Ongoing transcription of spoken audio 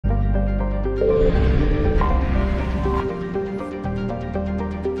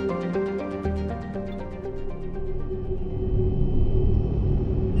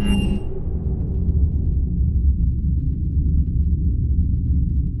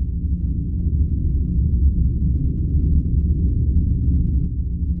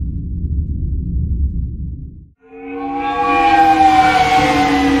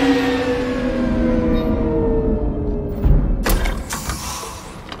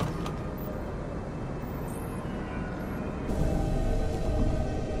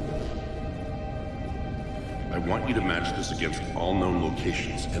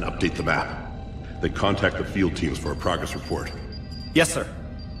Update the map. Then contact the field teams for a progress report. Yes, sir.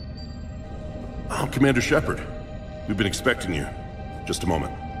 Oh, Commander Shepard. We've been expecting you. Just a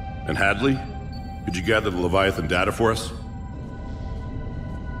moment. And Hadley? Could you gather the Leviathan data for us?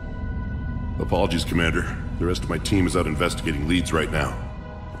 Apologies, Commander. The rest of my team is out investigating leads right now.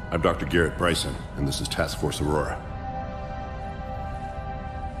 I'm Dr. Garrett Bryson, and this is Task Force Aurora.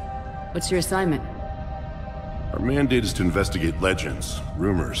 What's your assignment? Our mandate is to investigate legends,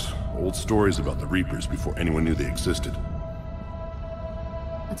 rumors, old stories about the Reapers before anyone knew they existed.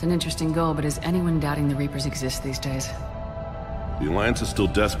 That's an interesting goal, but is anyone doubting the Reapers exist these days? The Alliance is still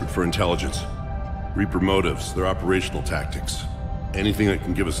desperate for intelligence. Reaper motives, their operational tactics. Anything that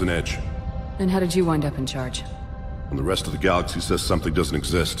can give us an edge. And how did you wind up in charge? When the rest of the galaxy says something doesn't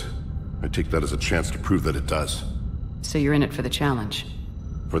exist, I take that as a chance to prove that it does. So you're in it for the challenge?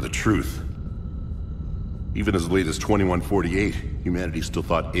 For the truth. Even as late as 2148, humanity still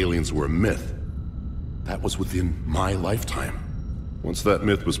thought aliens were a myth. That was within my lifetime. Once that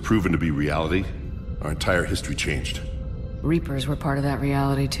myth was proven to be reality, our entire history changed. Reapers were part of that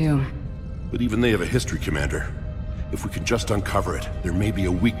reality too. But even they have a history, Commander. If we can just uncover it, there may be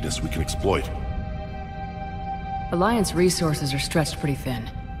a weakness we can exploit. Alliance resources are stretched pretty thin.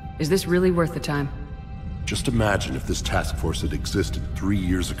 Is this really worth the time? Just imagine if this task force had existed 3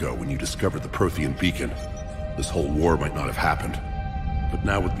 years ago when you discovered the Prothean beacon. This whole war might not have happened. But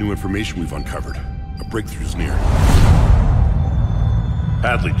now with new information we've uncovered, a breakthrough's near.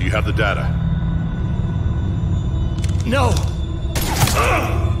 Hadley, do you have the data? No!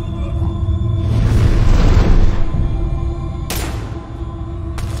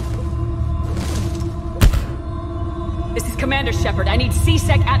 This is Commander Shepard. I need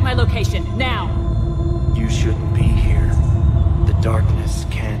C-Sec at my location, now! You shouldn't be here. The darkness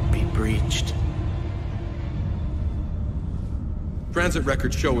can't be breached. Transit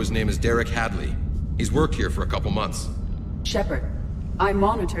records show his name is Derek Hadley. He's worked here for a couple months. Shepard, I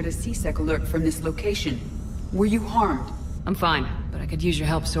monitored a C-Sec alert from this location. Were you harmed? I'm fine, but I could use your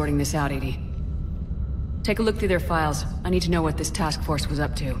help sorting this out, Edie. Take a look through their files. I need to know what this task force was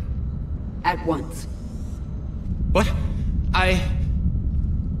up to. At once. What?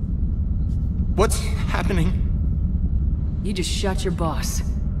 What's happening? You just shot your boss.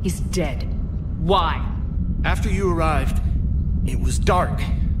 He's dead. Why? After you arrived, it was dark,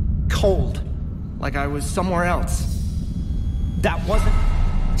 cold, like I was somewhere else. That wasn't...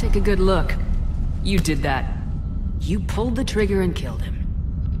 Take a good look. You did that. You pulled the trigger and killed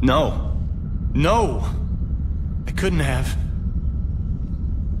him. No. No! I couldn't have.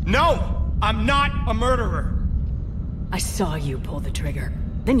 No! I'm not a murderer! I saw you pull the trigger.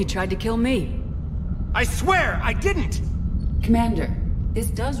 Then you tried to kill me. I swear I didn't! Commander, this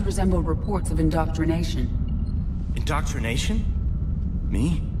does resemble reports of indoctrination. Indoctrination?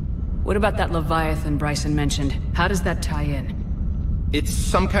 Me? What about that Leviathan Bryson mentioned? How does that tie in? It's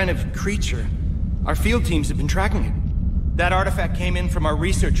some kind of creature. Our field teams have been tracking it. That artifact came in from our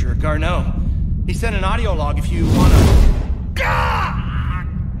researcher, Garneau. He sent an audio log if you wanna...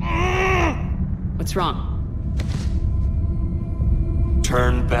 What's wrong?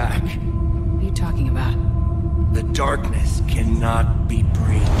 Turn back. What are you talking about? The darkness cannot be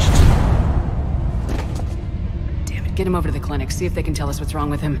breached. Damn it, get him over to the clinic. See if they can tell us what's wrong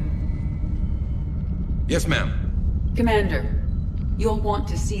with him. Yes, ma'am. Commander, you'll want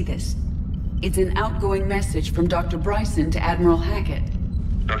to see this. It's an outgoing message from Dr. Bryson to Admiral Hackett.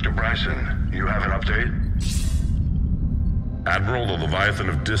 Dr. Bryson, you have an update? Admiral, the Leviathan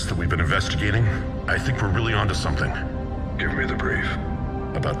of Dis that we've been investigating, I think we're really onto something. Give me the brief.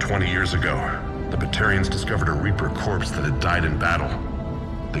 About 20 years ago, the Batarians discovered a Reaper corpse that had died in battle.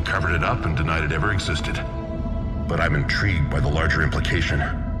 They covered it up and denied it ever existed. But I'm intrigued by the larger implication.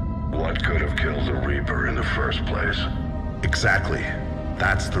 What could have killed the Reaper in the first place? Exactly.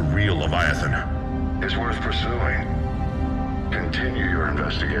 That's the real Leviathan. It's worth pursuing. Continue your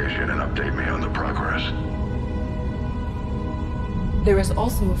investigation and update me on the progress. There is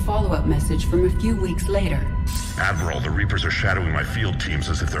also a follow-up message from a few weeks later. Admiral, the Reapers are shadowing my field teams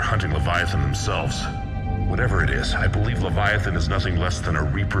as if they're hunting Leviathan themselves. Whatever it is, I believe Leviathan is nothing less than a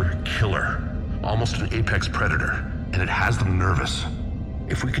Reaper killer. Almost an apex predator, and it has them nervous.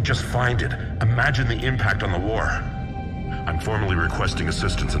 If we could just find it, imagine the impact on the war. I'm formally requesting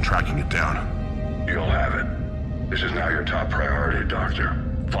assistance in tracking it down. You'll have it. This is now your top priority, Doctor.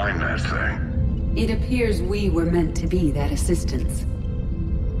 Find that thing. It appears we were meant to be that assistance.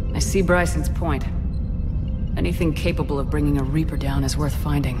 I see Bryson's point. Anything capable of bringing a Reaper down is worth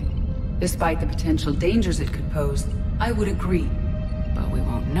finding. Despite the potential dangers it could pose, I would agree. But we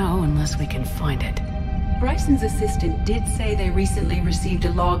won't know unless we can find it. Bryson's assistant did say they recently received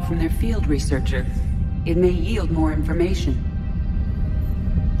a log from their field researcher. It may yield more information.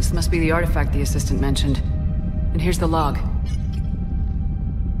 This must be the artifact the assistant mentioned. And here's the log.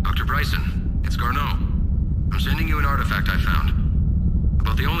 Dr. Bryson, it's Garneau. I'm sending you an artifact I found.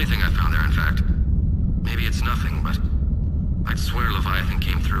 About the only thing I found there, in fact. Maybe it's nothing, but I'd swear Leviathan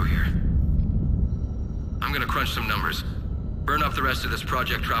came through here. I'm gonna crunch some numbers. Burn up the rest of this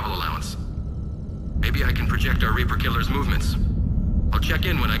project travel allowance. Maybe I can project our Reaper killer's movements. I'll check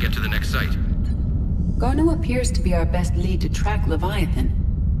in when I get to the next site. Garneau appears to be our best lead to track Leviathan,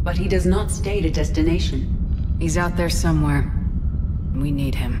 but he does not state a destination. He's out there somewhere. We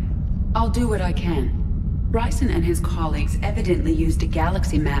need him. I'll do what I can. Bryson and his colleagues evidently used a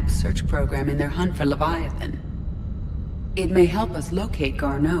galaxy map search program in their hunt for Leviathan. It may help us locate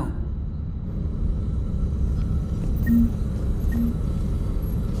Garneau.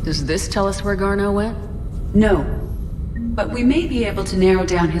 Does this tell us where Garneau went? No, but we may be able to narrow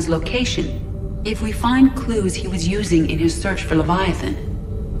down his location if we find clues he was using in his search for Leviathan.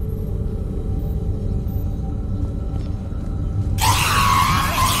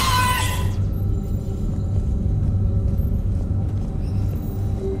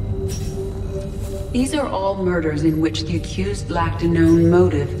 These are all murders in which the accused lacked a known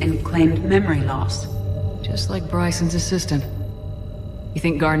motive and claimed memory loss. Just like Bryson's assistant. You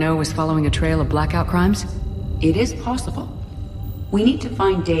think Garneau was following a trail of blackout crimes? It is possible. We need to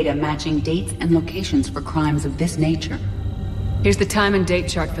find data matching dates and locations for crimes of this nature. Here's the time and date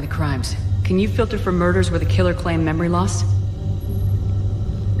chart for the crimes. Can you filter for murders where the killer claimed memory loss?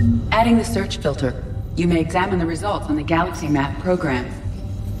 Adding the search filter, you may examine the results on the Galaxy Map program.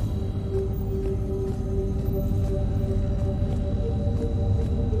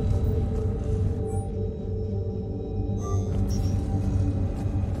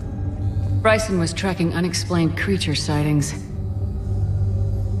 Bryson was tracking unexplained creature sightings.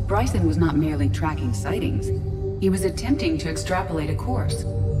 Bryson was not merely tracking sightings. He was attempting to extrapolate a course.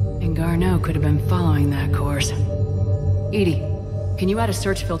 And Garneau could have been following that course. Edie, can you add a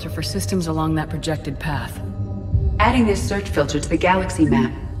search filter for systems along that projected path? Adding this search filter to the Galaxy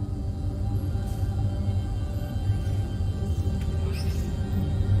Map.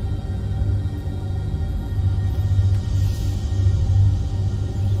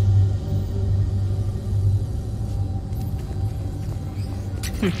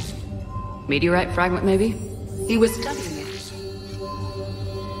 Meteorite fragment, maybe? He was studying it.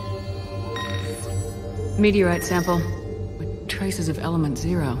 Meteorite sample with traces of element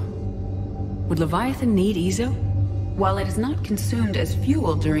 0. Would Leviathan need Ezo? While it is not consumed as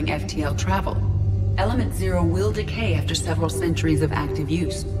fuel during FTL travel, element 0 will decay after several centuries of active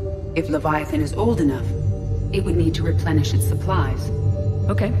use. If Leviathan is old enough, it would need to replenish its supplies.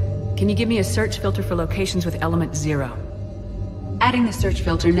 Okay. Can you give me a search filter for locations with element 0? Adding the search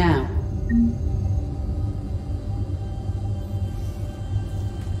filter now.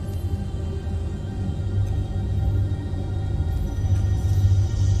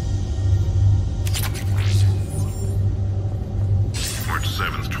 March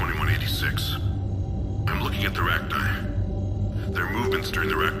 7th, 2186. I'm looking at the Rachni. Their movements during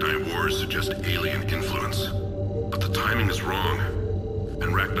the Rachni Wars suggest alien influence. But the timing is wrong.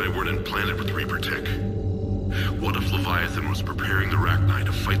 And Rachni weren't implanted with Reaper tech. What if Leviathan was preparing the Rachni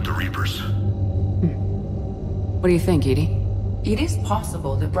to fight the Reapers? What do you think, Edie? It is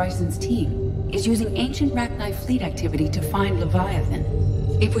possible that Bryson's team is using ancient Rachni fleet activity to find Leviathan.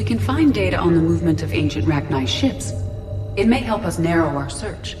 If we can find data on the movement of ancient Rachni ships, it may help us narrow our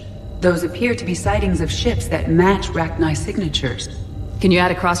search. Those appear to be sightings of ships that match Rachni signatures. Can you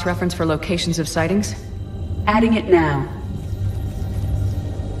add a cross-reference for locations of sightings? Adding it now.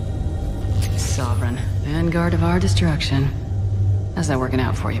 Sovereign. Vanguard of our destruction. How's that working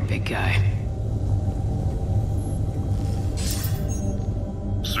out for you, big guy?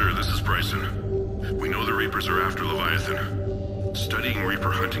 Sir, this is Bryson. We know the Reapers are after Leviathan. Studying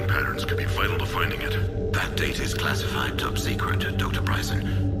Reaper hunting patterns could be vital to finding it. That data is classified top secret, Dr.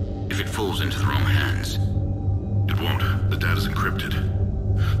 Bryson. If it falls into the wrong hands, won't. The data's encrypted.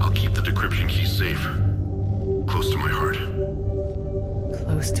 I'll keep the decryption key safe. Close to my heart.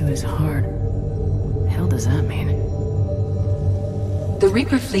 Close to his heart. The hell does that mean? The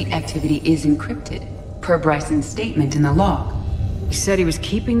Reaper fleet activity is encrypted, per Bryson's statement in the log. He said he was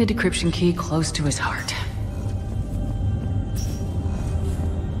keeping the decryption key close to his heart.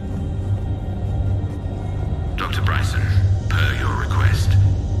 Dr. Bryson, per your request,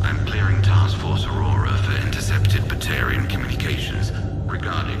 I'm clearing Task Force Aurora for intercepted Batarian communications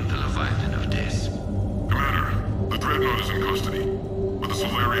regarding the Leviathan of Dis. Commander, the Dreadnought is in custody, but the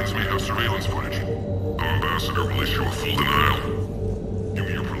Solarians may have surveillance footage. Our ambassador will issue a full denial. Give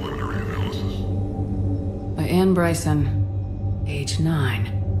me your preliminary analysis. By Anne Bryson, age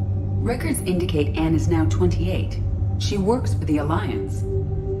 9. Records indicate Anne is now 28. She works for the Alliance.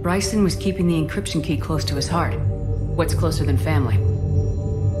 Bryson was keeping the encryption key close to his heart. What's closer than family?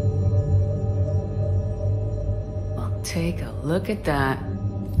 Well, take a look at that.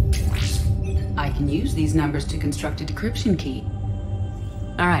 I can use these numbers to construct a decryption key.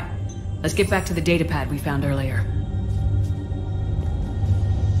 All right, let's get back to the datapad we found earlier.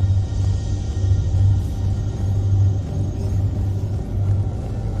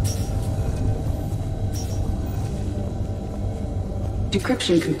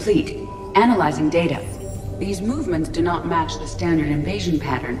 Decryption complete. Analyzing data. These movements do not match the standard invasion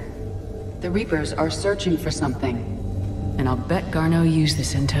pattern. The Reapers are searching for something. And I'll bet Garneau used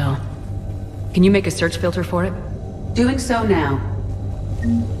this intel. Can you make a search filter for it? Doing so now.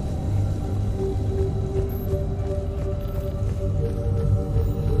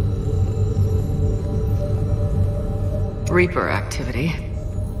 Reaper activity.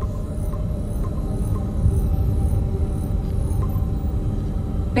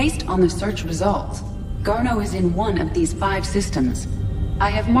 Based on the search results, Garneau is in one of these 5 systems. I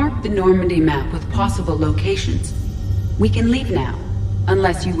have marked the Normandy map with possible locations. We can leave now,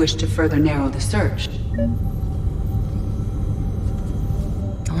 unless you wish to further narrow the search.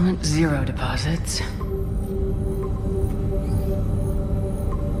 Element 0 deposits.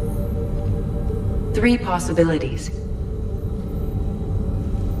 Three possibilities.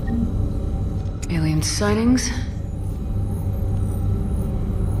 Alien sightings.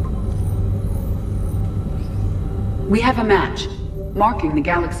 We have a match, marking the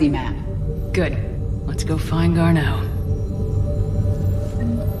galaxy map. Good. Let's go find Garneau.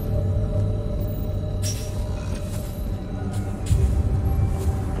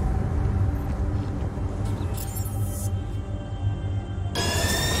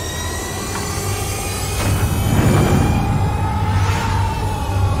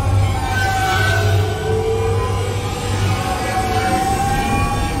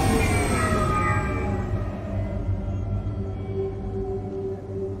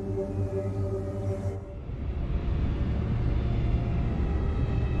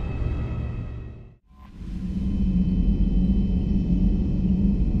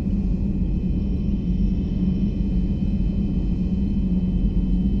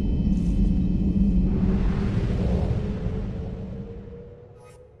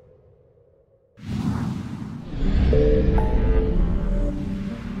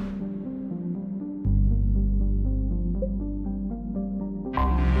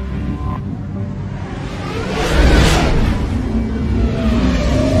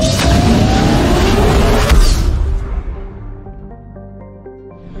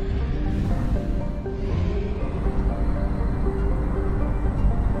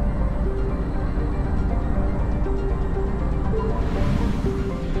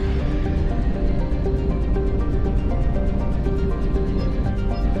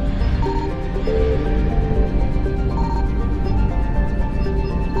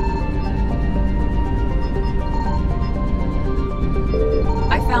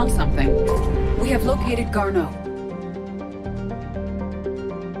 Located Garneau.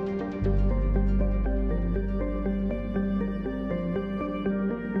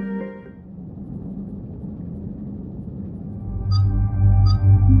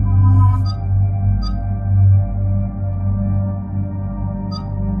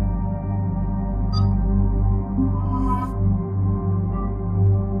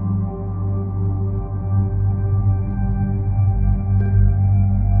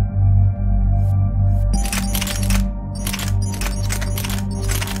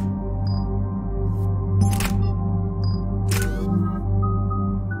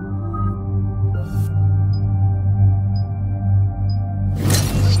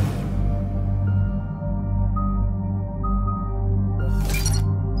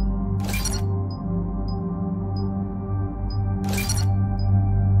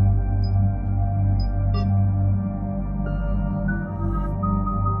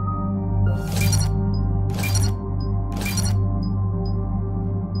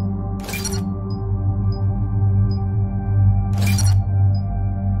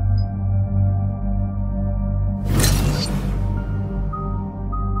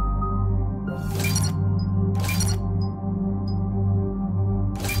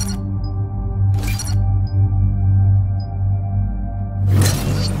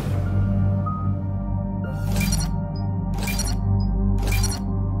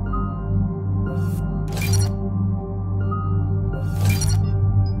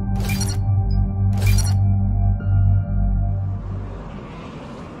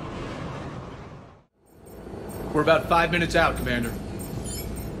 We're about 5 minutes out, Commander.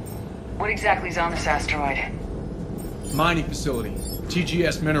 What exactly is on this asteroid? Mining facility.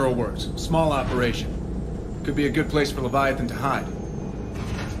 TGS Mineral Works. Small operation. Could be a good place for Leviathan to hide.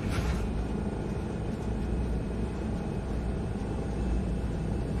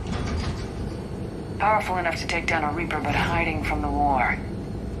 Powerful enough to take down a Reaper, but hiding from the war.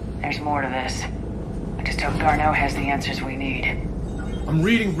 There's more to this. I just hope Garneau has the answers we need. I'm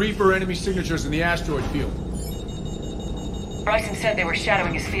reading Reaper enemy signatures in the asteroid field. Bryson said they were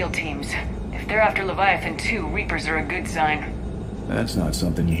shadowing his field teams. If they're after Leviathan too, Reapers are a good sign. That's not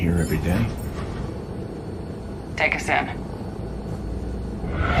something you hear every day. Take us in.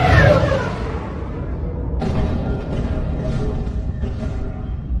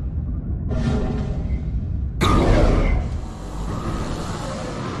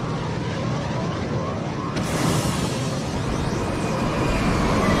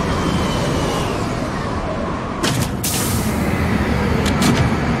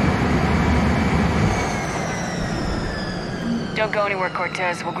 Don't go anywhere,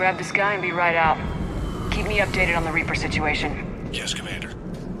 Cortez. We'll grab this guy and be right out. Keep me updated on the Reaper situation. Yes, Commander.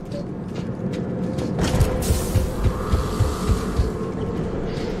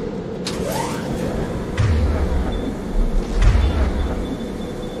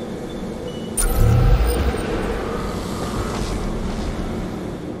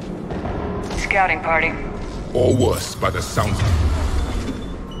 Scouting party. Or worse, by the sounds of it.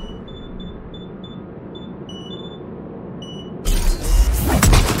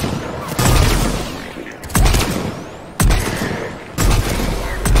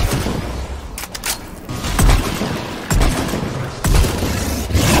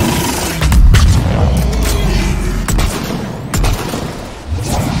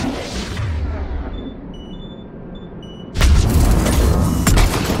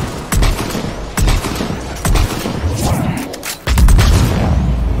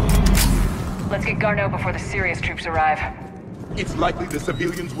 Garneau before the serious troops arrive. It's likely the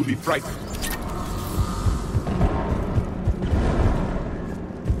civilians will be frightened.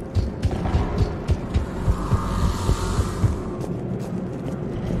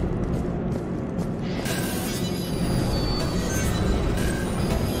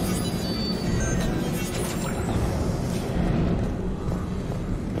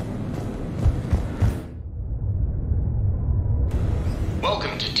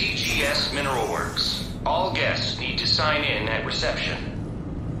 Welcome to TGS Mineral Works. All guests need to sign in at reception.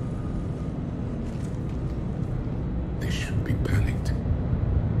 They should be panicked.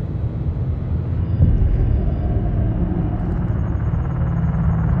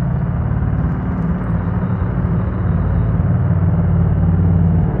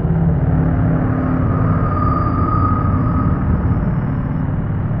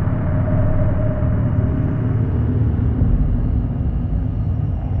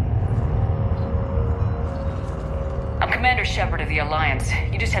 Commander Shepard of the Alliance.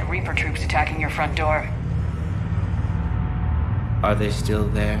 You just had Reaper troops attacking your front door. Are they still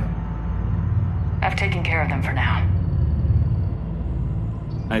there? I've taken care of them for now.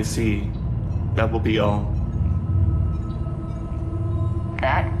 I see. That will be all.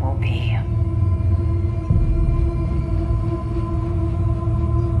 That will be.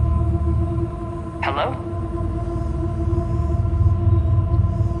 Hello?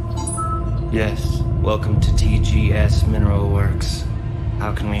 Yes. Welcome to TGS Mineral Works.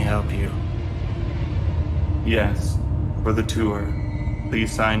 How can we help you? Yes. For the tour.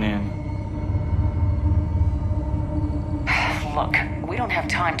 Please sign in. Look, we don't have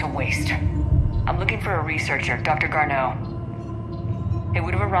time to waste. I'm looking for a researcher, Dr. Garneau. He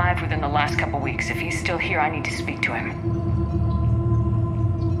would have arrived within the last couple weeks. If he's still here, I need to speak to him.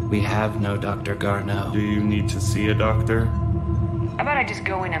 We have no Dr. Garneau. Do you need to see a doctor? How about I just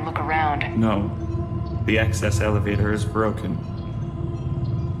go in and look around? No. The access elevator is broken.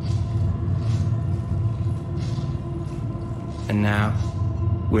 And now,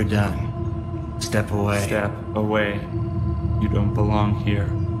 we're done. Step away. Step away. You don't belong here.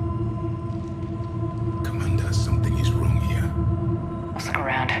 Commander, something is wrong here. Let's look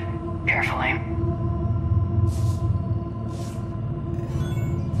around. Carefully.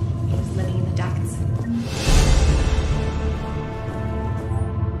 He was living in the ducts.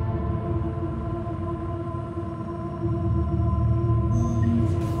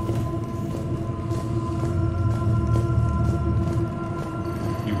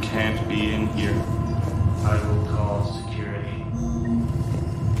 Can't be in here. I will call security.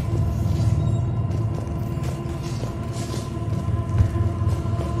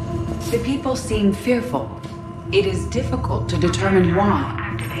 The people seem fearful. It is difficult to determine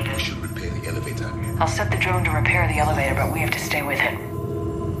why. We should repair the elevator. I'll set the drone to repair the elevator, but we have to stay with it.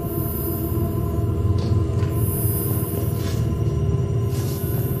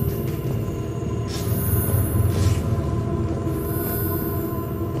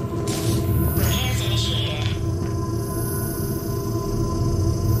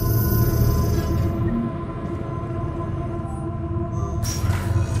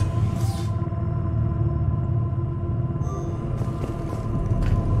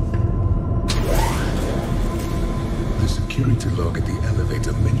 Security log at the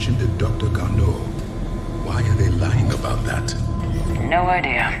elevator mentioned a Dr. Garneau. Why are they lying about that? No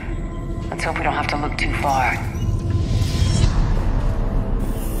idea. Let's hope we don't have to look too far.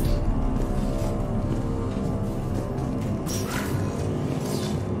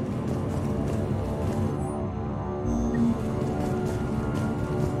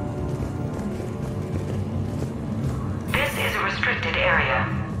 This is a restricted area.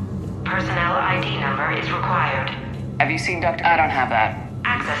 Personnel ID number is required. Have you seen Dr. I don't have that.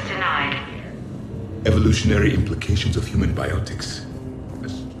 Access denied. Evolutionary implications of human biotics.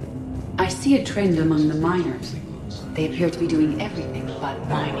 I see a trend among the miners. They appear to be doing everything but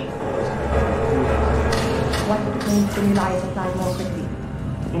mining. What means to rely on supply more quickly?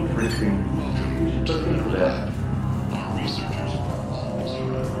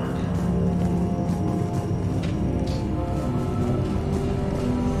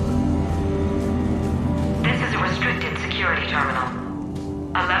 Security terminal.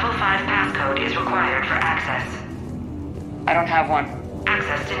 A level 5 passcode is required for access. I don't have one.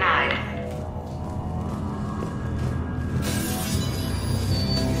 Access denied.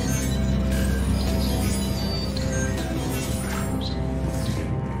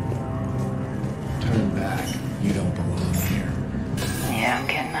 Turn back. You don't belong here. Yeah, I'm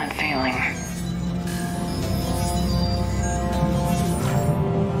getting that feeling.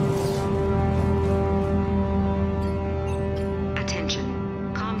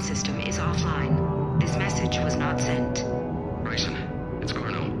 System is offline. This message was not sent. Bryson, it's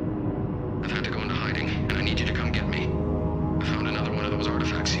Garneau. I've had to go into hiding, and I need you to come get me. I found another one of those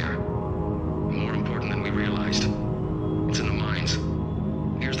artifacts here. More important than we realized. It's in the mines.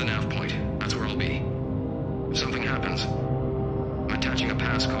 Here's the nav point. That's where I'll be. If something happens, I'm attaching a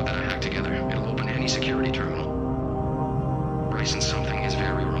passcode that I hacked together. It'll open any security terminal. Bryson, something is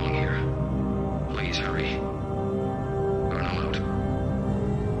very wrong here. Please hurry. Garneau out.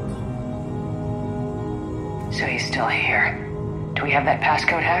 So he's still here. Do we have that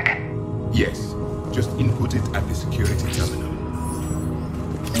passcode hack? Yes. Just input it at the security terminal.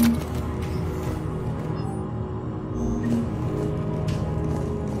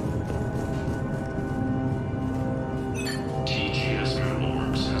 TGS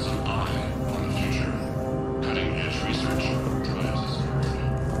Works has an eye on the future. Cutting-edge research drives us forward.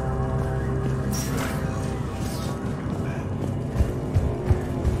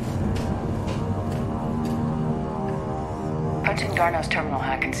 Punch in Garneau's terminal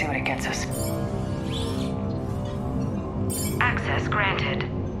hack and see what it gets us. Access granted.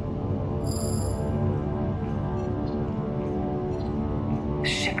 The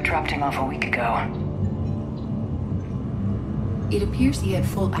ship dropped him off a week ago. It appears he had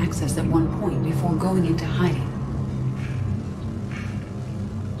full access at one point before going into hiding.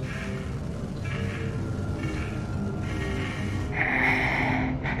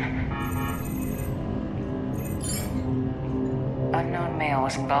 Unknown male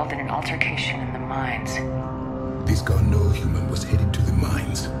was involved in an altercation in the mines. This Garneau human was headed to the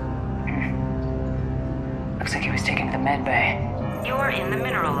mines. Looks like he was taken to the med bay. You're in the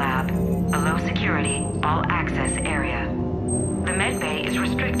mineral lab, a low security, all access area. The med bay is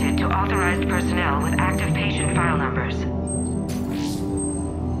restricted to authorized personnel with active patient file numbers.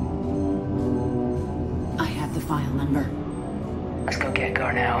 I have the file number. Let's go get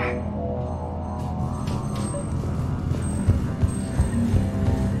Garneau.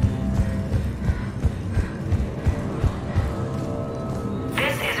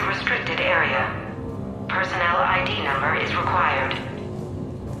 Area. Personnel ID number is required.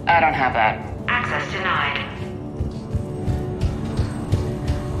 I don't have that. Access denied.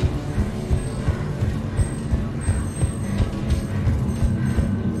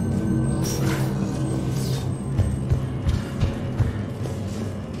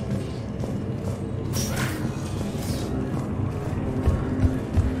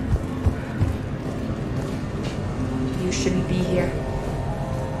 You shouldn't be here.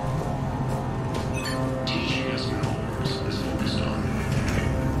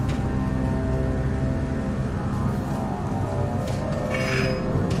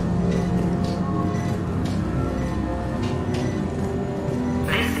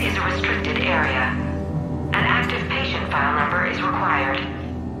 This is a restricted area.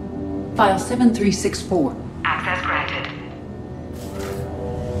 File 7364. Access granted.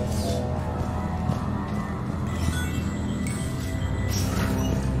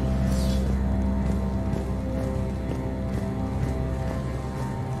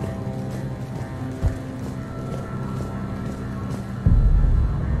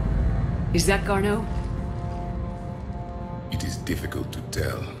 Is that Garneau? It is difficult to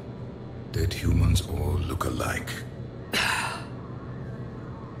tell. Dead humans all look alike.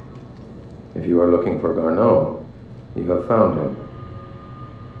 If you are looking for Garneau, you have found him.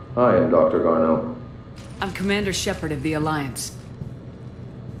 I am Dr. Garneau. I'm Commander Shepard of the Alliance.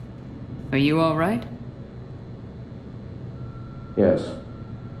 Are you all right? Yes.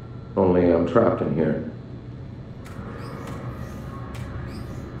 Only I'm trapped in here.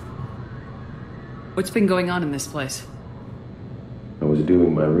 What's been going on in this place? I was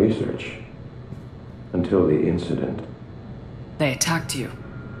doing my research. Until the incident. They attacked you.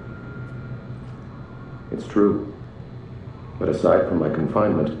 It's true. But aside from my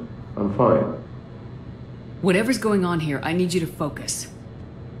confinement, I'm fine. Whatever's going on here, I need you to focus.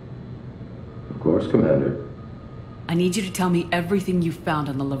 Of course, Commander. I need you to tell me everything you found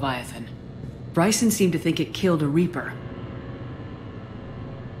on the Leviathan. Bryson seemed to think it killed a Reaper.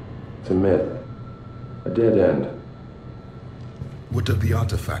 It's a myth. A dead end. What of the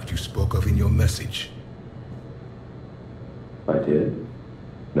artifact you spoke of in your message? I did?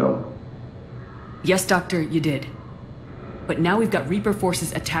 No. Yes, Doctor, you did. But now we've got Reaper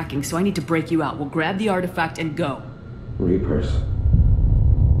forces attacking, so I need to break you out. We'll grab the artifact and go. Reapers.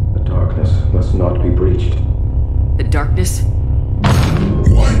 The darkness must not be breached. The darkness?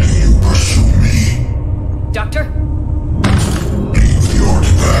 Why do you pursue me? Doctor? Leave the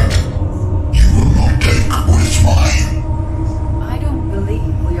artifact. You will not take what is mine. I don't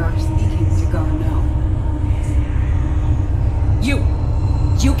believe we are speaking to Garneau.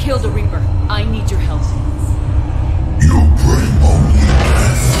 You killed a Reaper. I need your help. You bring only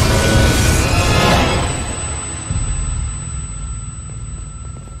death.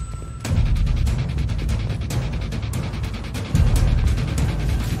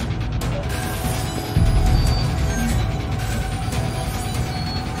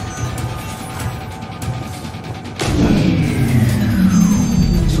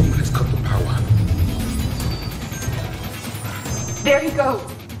 Someone has cut the power. There he goes.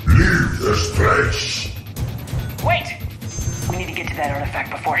 Leave this place. Wait! We need to get to that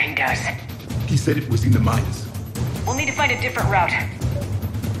artifact before he does. He said it was in the mines. We'll need to find a different route.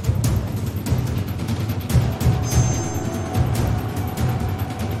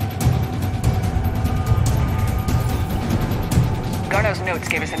 Garneau's notes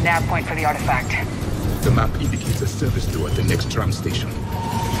gave us a nav point for the artifact. The map indicates a service door at the next tram station.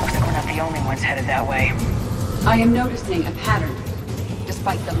 Looks like we're not the only ones headed that way. I am noticing a pattern.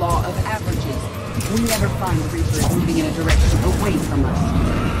 Despite the law of averages, we never find Reapers moving in a direction away from us.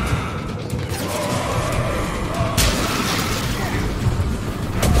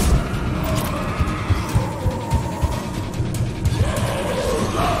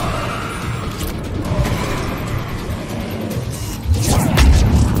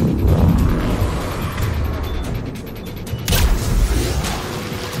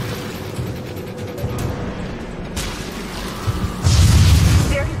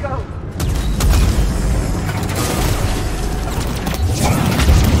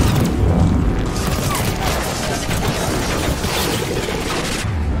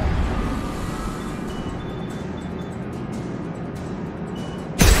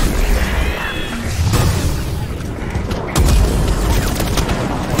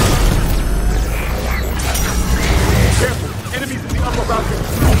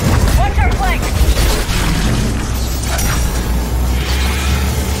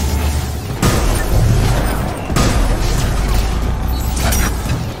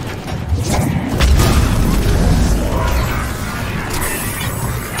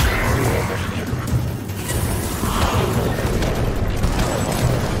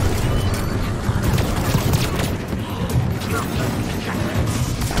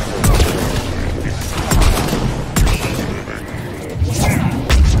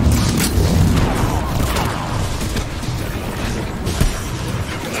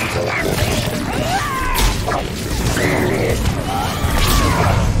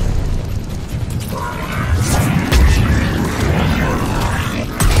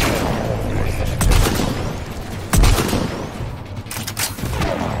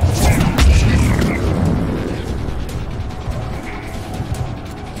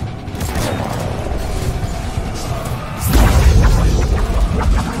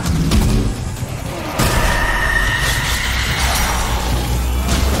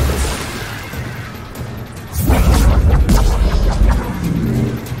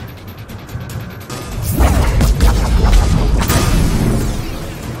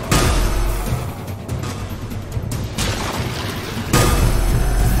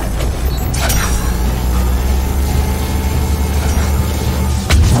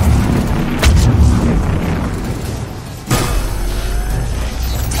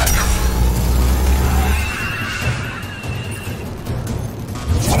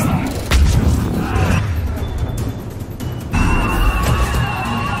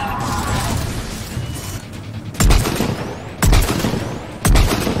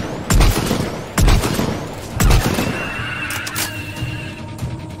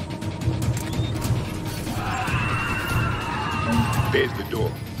 There's the door.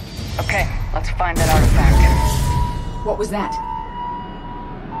 Okay, let's find that artifact. What was that?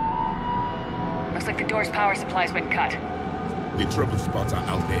 Looks like the door's power supply's been cut. The trouble spots are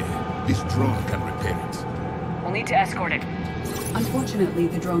out there. This drone can repair it. We'll need to escort it. Unfortunately,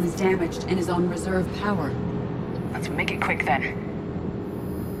 the drone is damaged and is on reserve power. Let's make it quick then.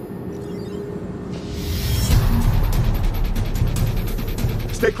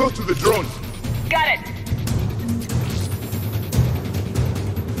 Stay close to the drones. Got it!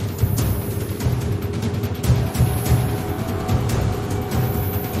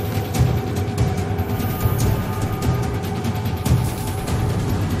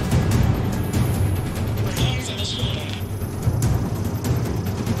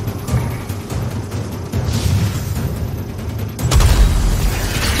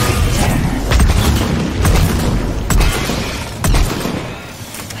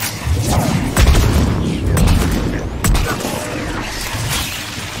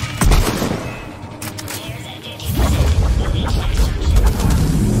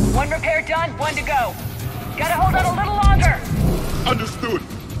 One to go. Gotta hold on a little longer. Understood.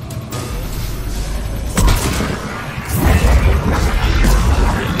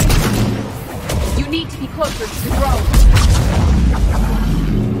 You need to be closer to the drone.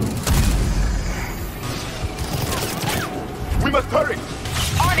 We must hurry.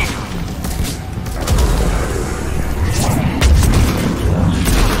 On it.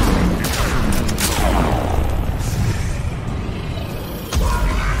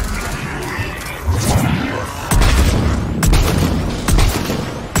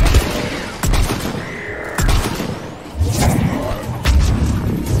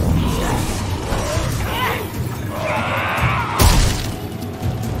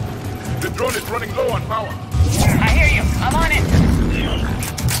 Running low on power. I hear you. I'm on it.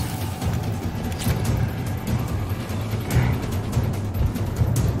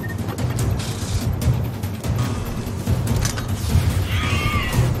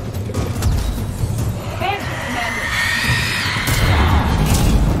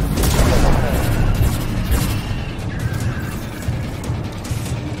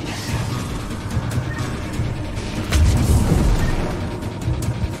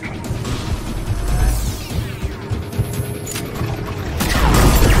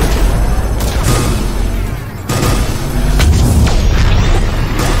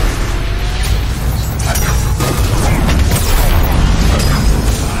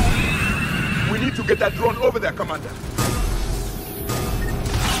 Get that drone over there, Commander.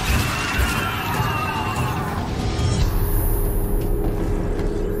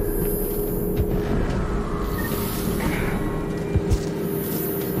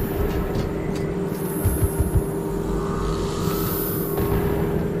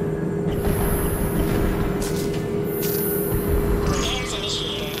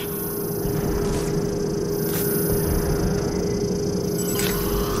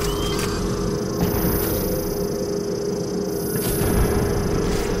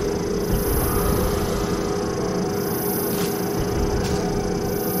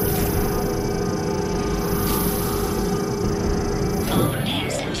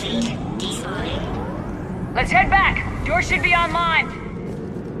 Let's head back. Door should be online.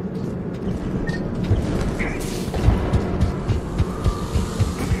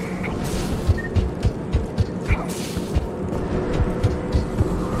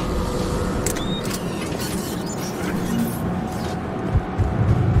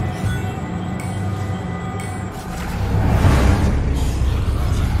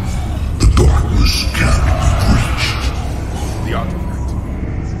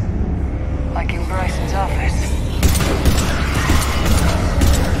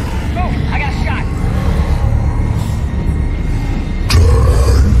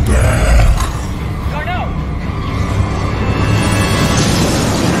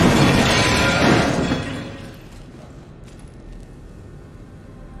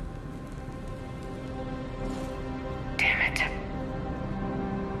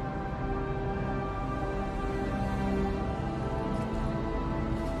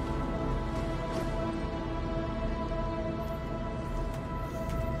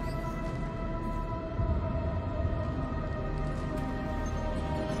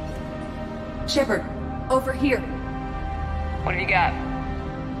 Shepard, over here. What have you got?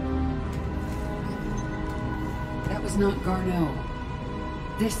 That was not Garneau.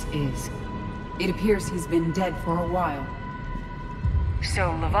 This is. It appears he's been dead for a while.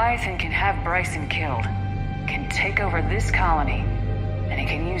 So Leviathan can have Bryson killed, can take over this colony, and he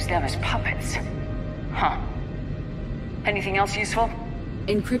can use them as puppets. Huh. Anything else useful?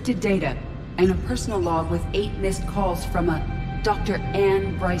 Encrypted data, and a personal log with 8 missed calls from a Dr.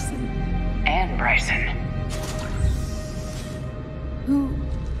 Anne Bryson. Anne Bryson.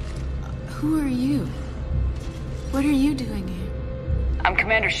 Who are you? What are you doing here? I'm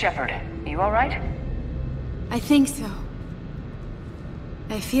Commander Shepard. You alright? I think so.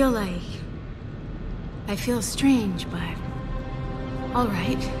 I feel strange, but...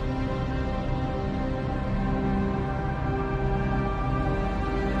 alright.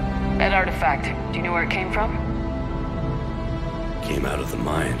 That artifact, do you know where it came from? Came out of the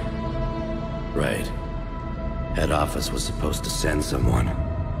mine. Right. Head office was supposed to send someone.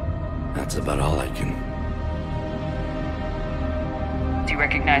 That's about all I can... Do you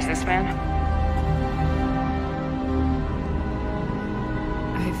recognize this man?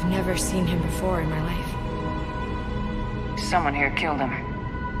 I've never seen him before in my life. Someone here killed him.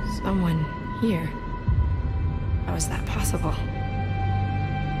 Someone here? How is that possible?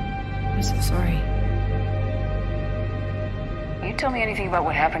 I'm so sorry. Can you tell me anything about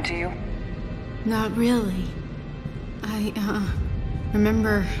what happened to you? Not really. I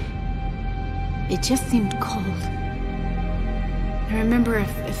remember... it just seemed cold. I remember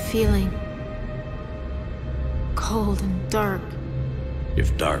a feeling... cold and dark.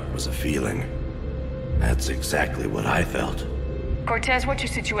 If dark was a feeling, that's exactly what I felt. Cortez, what's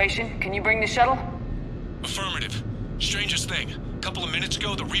your situation? Can you bring the shuttle? Affirmative. Strangest thing. A couple of minutes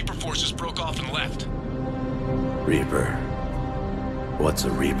ago, the Reaper forces broke off and left. Reaper? What's a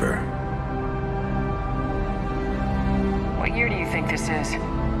Reaper? What year do you think this is?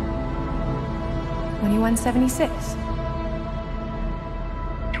 2176.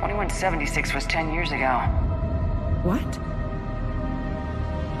 2176 was 10 years ago. What?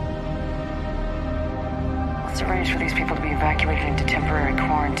 Let's arrange for these people to be evacuated into temporary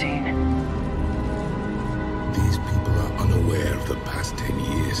quarantine. These people are unaware of the past 10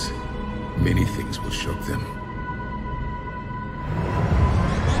 years. Many things will shock them.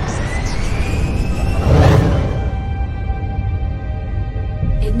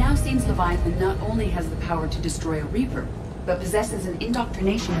 It now seems Leviathan not only has the power to destroy a Reaper, but possesses an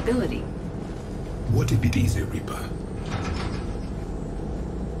indoctrination ability. What if it is a Reaper?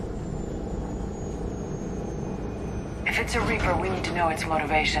 If it's a Reaper, we need to know its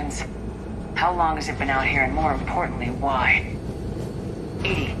motivations. How long has it been out here, and more importantly, why?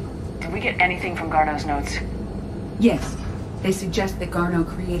 Edie, did we get anything from Garneau's notes? Yes. They suggest that Garneau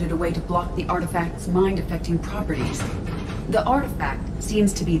created a way to block the artifact's mind-affecting properties. The artifact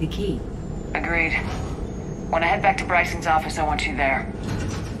seems to be the key. Agreed. When I head back to Bryson's office, I want you there.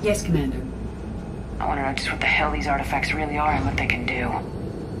 Yes, Commander. I want to know just what the hell these artifacts really are and what they can do.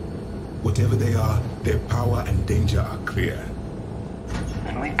 Whatever they are, their power and danger are clear.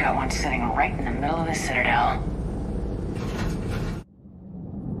 And we've got one sitting right in the middle of the Citadel.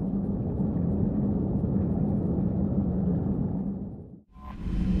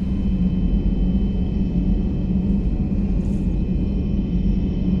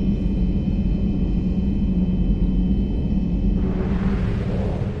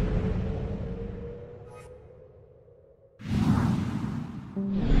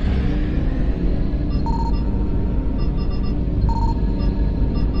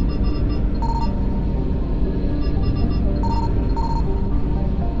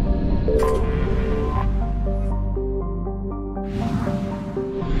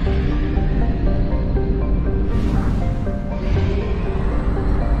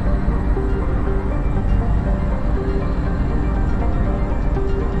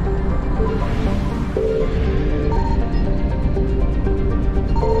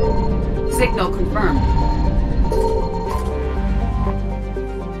 Signal confirmed.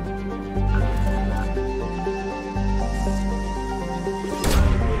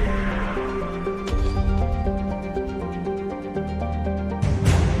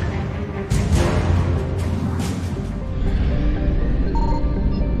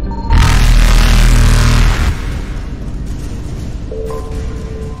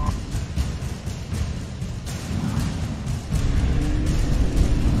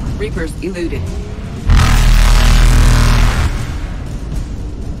 Reapers eluded.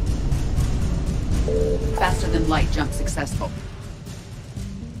 Faster than light jump successful.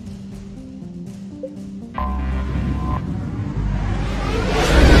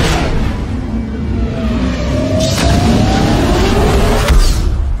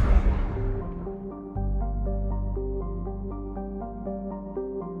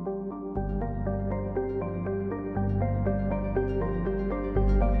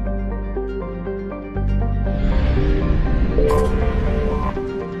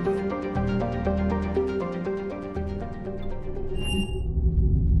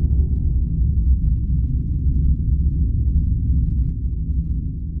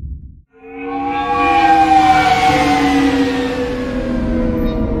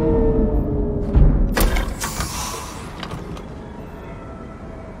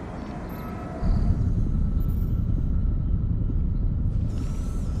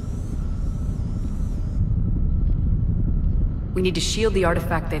 We need to shield the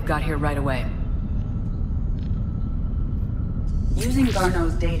artifact they've got here right away. Using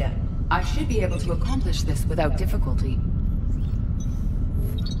Garneau's data, I should be able to accomplish this without difficulty.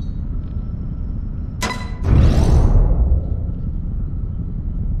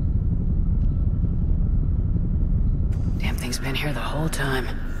 Damn thing's been here the whole time.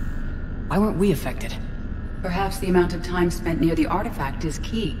 Why weren't we affected? Perhaps the amount of time spent near the artifact is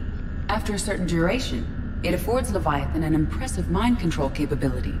key. After a certain duration, it affords Leviathan an impressive mind control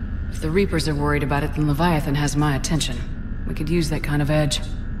capability. If the Reapers are worried about it, then Leviathan has my attention. We could use that kind of edge.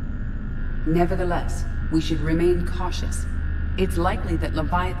 Nevertheless, we should remain cautious. It's likely that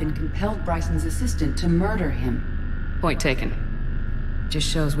Leviathan compelled Bryson's assistant to murder him. Point taken. Just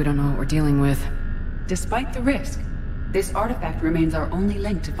shows we don't know what we're dealing with. Despite the risk, this artifact remains our only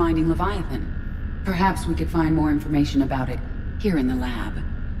link to finding Leviathan. Perhaps we could find more information about it here in the lab.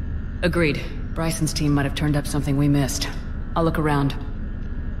 Agreed. Bryson's team might have turned up something we missed. I'll look around.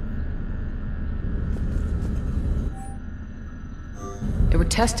 They were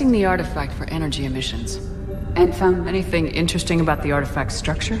testing the artifact for energy emissions. And found anything interesting about the artifact's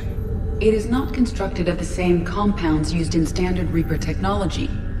structure? It is not constructed of the same compounds used in standard Reaper technology.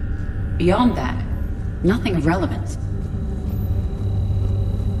 Beyond that, nothing of relevance.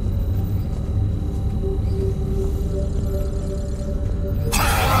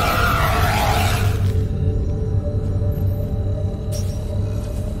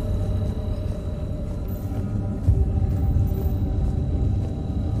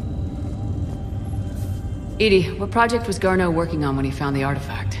 Edie, what project was Garneau working on when he found the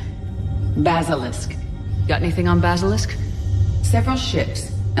artifact? Basilisk. Got anything on Basilisk? Several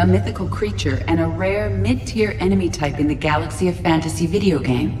ships, a mythical creature, and a rare mid-tier enemy type in the Galaxy of Fantasy video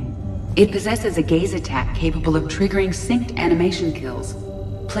game. It possesses a gaze attack capable of triggering synced animation kills.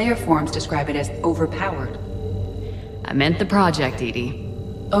 Player forums describe it as overpowered. I meant the project, Edie.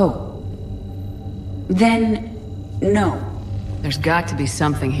 Oh. Then, no. There's got to be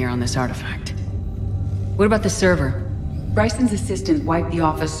something here on this artifact. What about the server? Bryson's assistant wiped the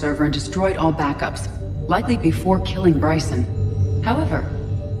office server and destroyed all backups, likely before killing Bryson. However,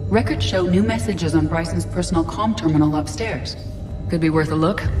 records show new messages on Bryson's personal comm terminal upstairs. Could be worth a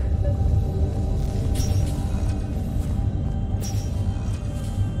look.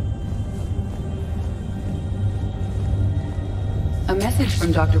 A message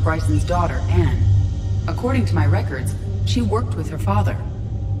from Dr. Bryson's daughter, Anne. According to my records, she worked with her father.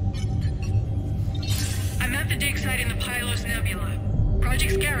 I'm at the dig site in the Pylos Nebula.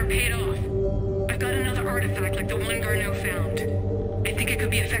 Project Scarab paid off. I've got another artifact like the one Garneau found. I think it could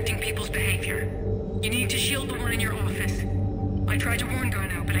be affecting people's behavior. You need to shield the one in your office. I tried to warn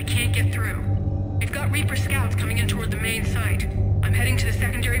Garneau, but I can't get through. We've got Reaper scouts coming in toward the main site. I'm heading to the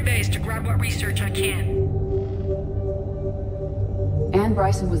secondary base to grab what research I can. Anne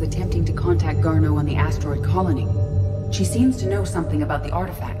Bryson was attempting to contact Garneau on the asteroid colony. She seems to know something about the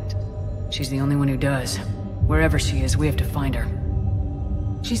artifact. She's the only one who does. Wherever she is, we have to find her.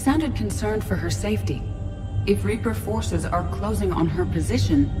 She sounded concerned for her safety. If Reaper forces are closing on her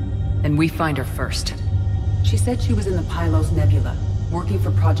position, then we find her first. She said she was in the Pylos Nebula, working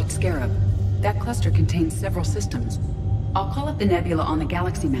for Project Scarab. That cluster contains several systems. I'll call it the nebula on the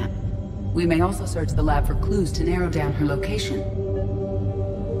galaxy map. We may also search the lab for clues to narrow down her location.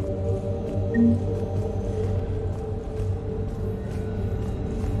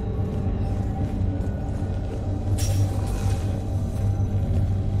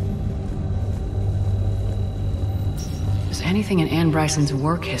 Does anything in Anne Bryson's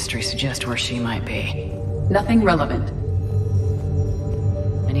work history suggest where she might be? Nothing relevant.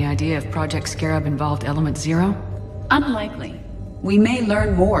 Any idea if Project Scarab involved Element Zero? Unlikely. We may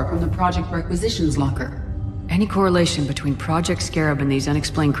learn more from the Project Requisitions Locker. Any correlation between Project Scarab and these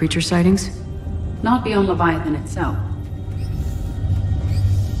unexplained creature sightings? Not beyond Leviathan itself.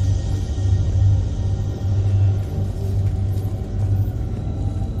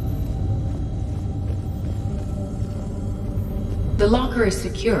 The locker is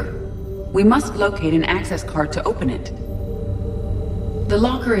secure. We must locate an access card to open it. The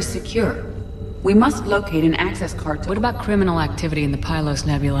locker is secure. We must locate an access card to... What about criminal activity in the Pylos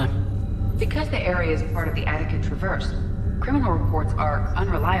Nebula? Because the area is part of the Attica Traverse, criminal reports are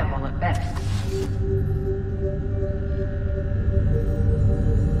unreliable at best.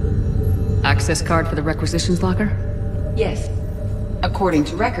 Access card for the Requisitions Locker? Yes. According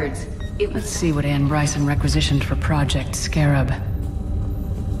to records, it... Let's see what Anne Bryson requisitioned for Project Scarab.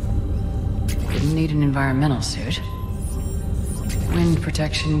 Didn't need an environmental suit. Wind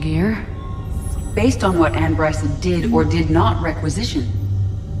protection gear. Based on what Anne Bryson did or did not requisition,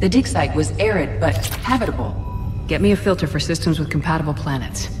 the dig site was arid but habitable. Get me a filter for systems with compatible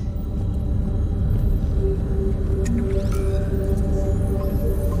planets.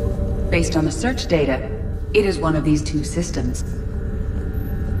 Based on the search data, it is one of these two systems.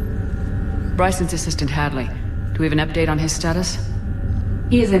 Bryson's assistant Hadley. Do we have an update on his status?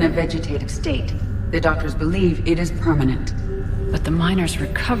 He is in a vegetative state. The doctors believe it is permanent. But the miners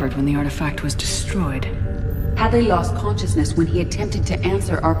recovered when the artifact was destroyed. Hadley lost consciousness when he attempted to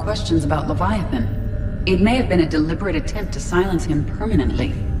answer our questions about Leviathan. It may have been a deliberate attempt to silence him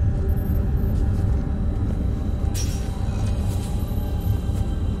permanently.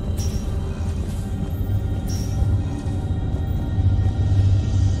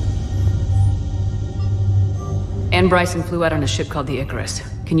 Ann Bryson flew out on a ship called the Icarus.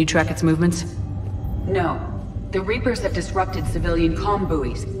 Can you track its movements? No. The Reapers have disrupted civilian comm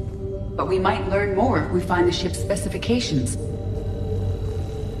buoys. But we might learn more if we find the ship's specifications.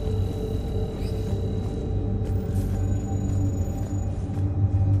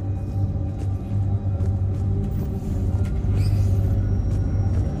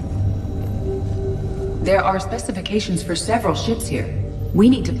 There are specifications for several ships here. We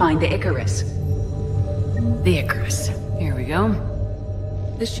need to find the Icarus. The Icarus. Here we go.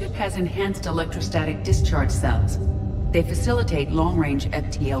 The ship has enhanced electrostatic discharge cells. They facilitate long-range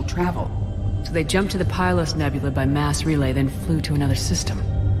FTL travel. So they jumped to the Pylos Nebula by mass relay, then flew to another system?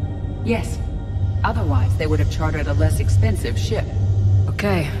 Yes. Otherwise, they would have chartered a less expensive ship.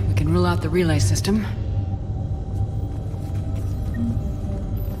 Okay, we can rule out the relay system.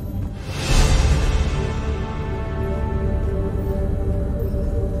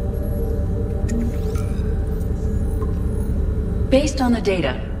 Based on the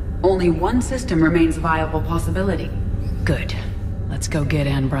data, only one system remains a viable possibility. Good. Let's go get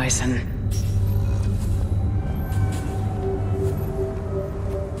Ann Bryson.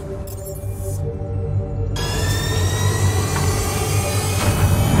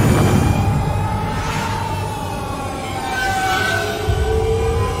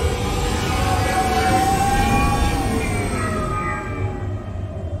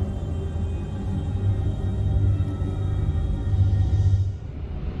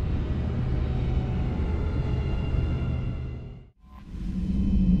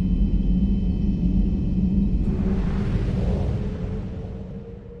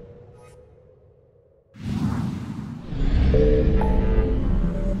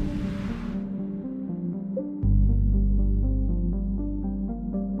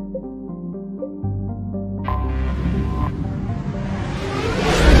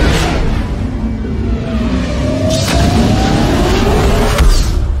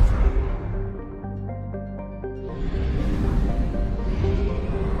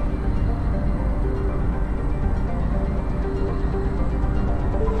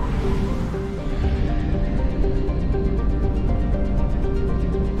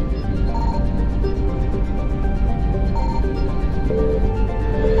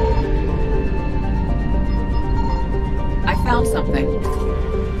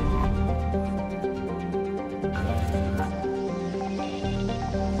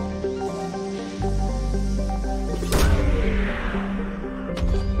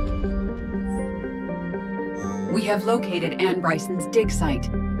 We have located Ann Bryson's dig site.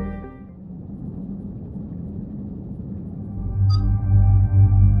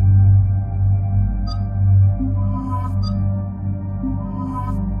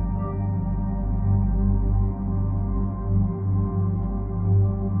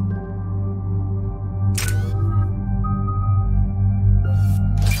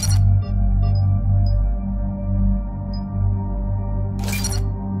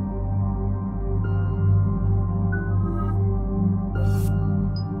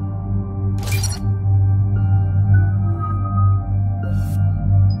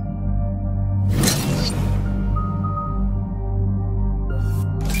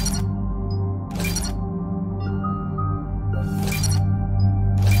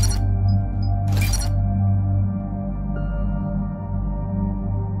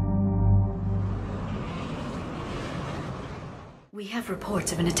 We have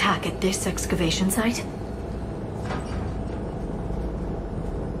reports of an attack at this excavation site.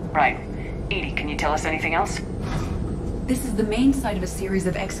 Right. Edie, can you tell us anything else? This is the main site of a series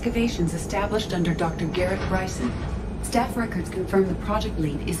of excavations established under Dr. Garrett Bryson. Staff records confirm the project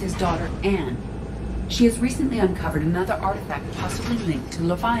lead is his daughter, Anne. She has recently uncovered another artifact possibly linked to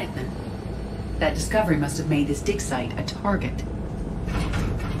Leviathan. That discovery must have made this dig site a target.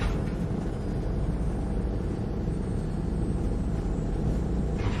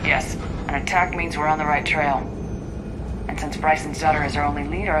 Yes, an attack means we're on the right trail. And since Bryson's daughter is our only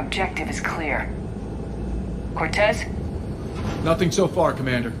lead, our objective is clear. Cortez? Nothing so far,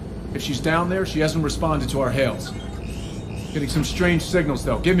 Commander. If she's down there, she hasn't responded to our hails. Getting some strange signals,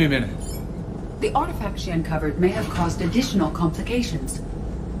 though. Give me a minute. The artifact she uncovered may have caused additional complications.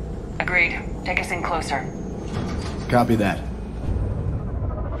 Agreed. Take us in closer. Copy that.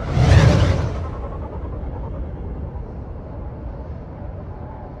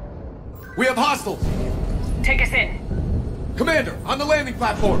 We have hostiles! Take us in. Commander, on the landing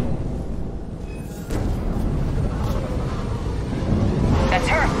platform! That's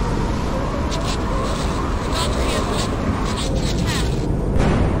her.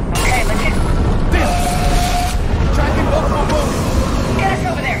 Okay, let's hit. Tracking multiple moves! Get us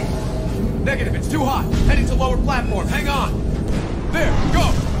over there! Negative, it's too hot. Heading to lower platform. Hang on. There,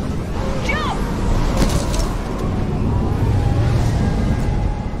 go! Jump!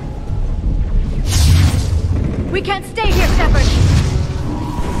 We can't stay here, Shepard!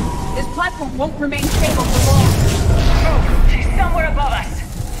 This platform won't remain stable for long. Move! She's somewhere above us!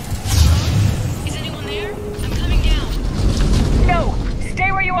 Is anyone there? I'm coming down. No!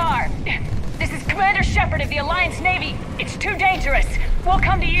 Stay where you are! This is Commander Shepard of the Alliance Navy. It's too dangerous. We'll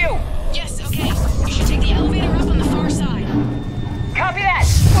come to you. Yes, okay. You should take the elevator up on the far side. Copy that!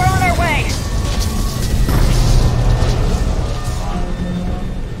 We're on our way!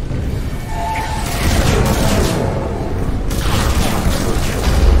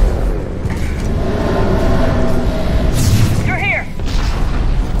 You're here!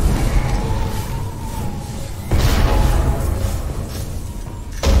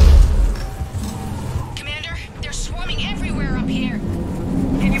 Commander, they're swarming everywhere up here.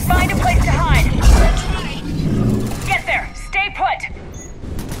 Can you find a place to hide? I'll try. Get there! Stay put!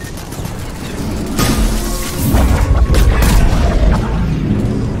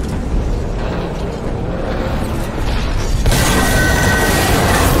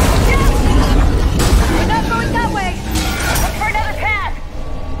 We're not going that way! Look for another path!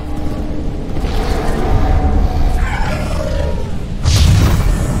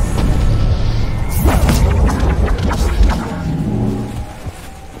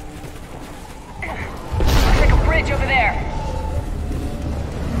 Looks like a bridge over there.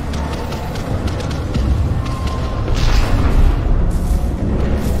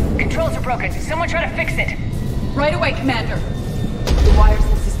 Controls are broken. Someone try to fix it. Right away, Commander. The wires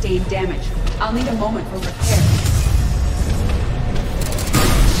have sustained damage. I'll need a moment for repair.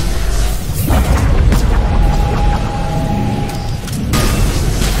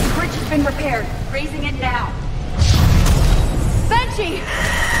 The bridge has been repaired. Raising it now. Banshee!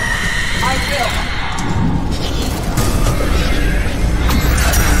 I will.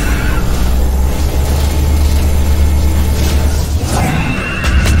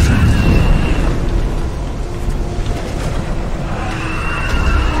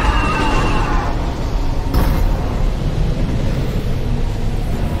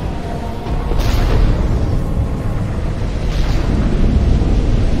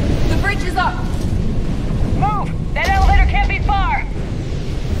 The bridge is up. Move! That elevator can't be far!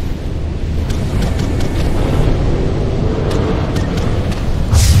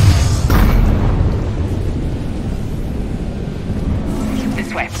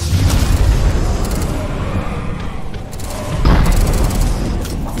 This way.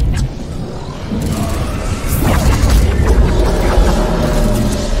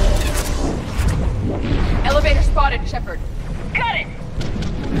 Elevator spotted, Shepard. Got it!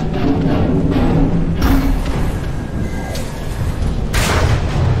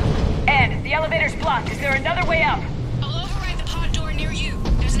 And the elevator's blocked. Is there another way up? I'll override the pod door near you.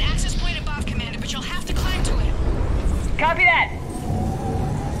 There's an access point above, Commander, but you'll have to climb to it. Copy that!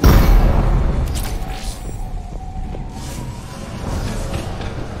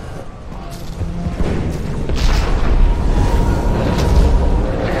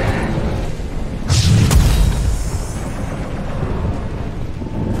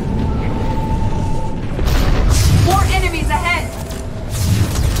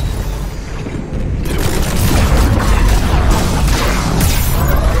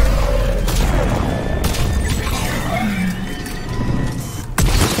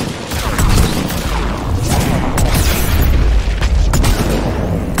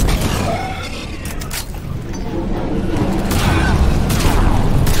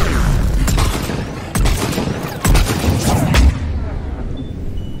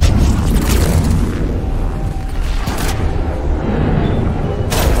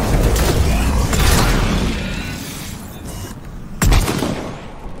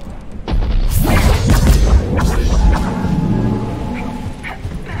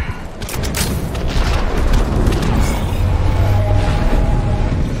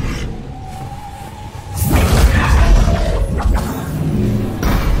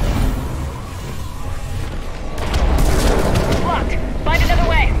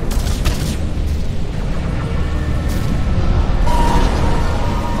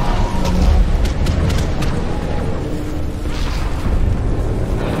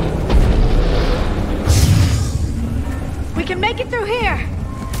 here!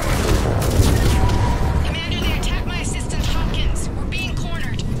 Commander, they attacked my assistant Hopkins. We're being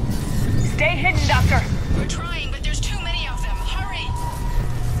cornered. Stay hidden, Doctor. We're trying, but there's too many of them. Hurry!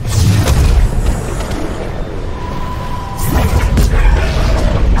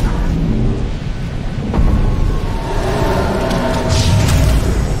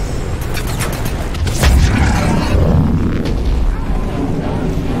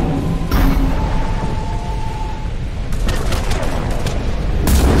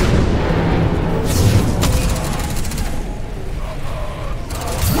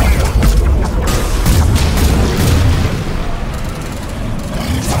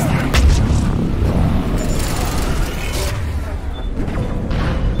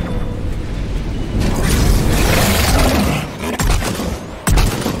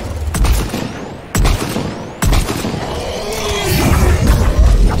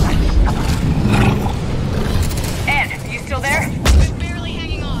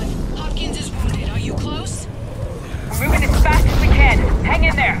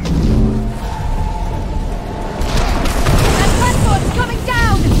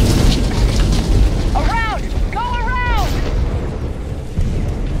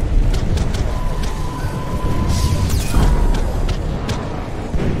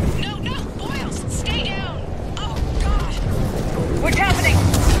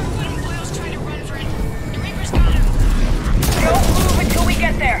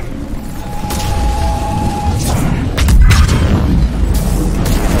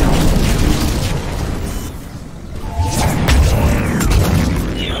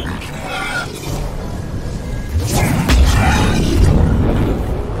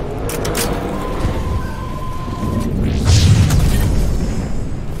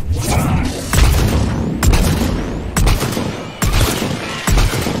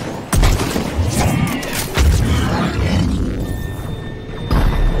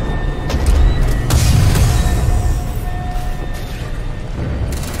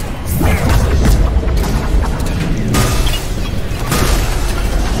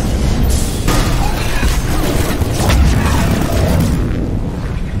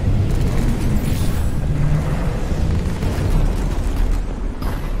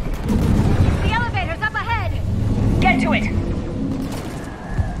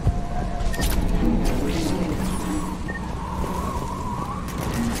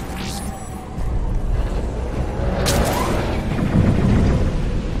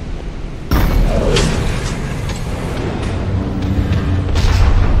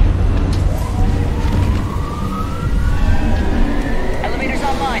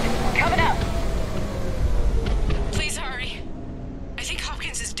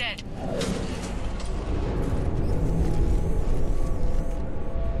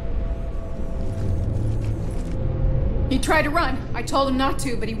 He tried to run. I told him not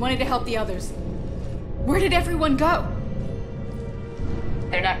to, but he wanted to help the others. Where did everyone go?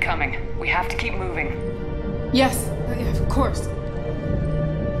 They're not coming. We have to keep moving. Yes, of course.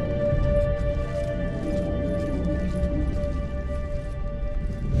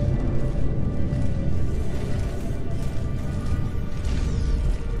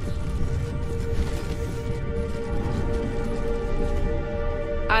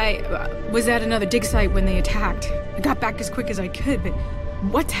 I was at another dig site when they attacked. I got back as quick as I could, but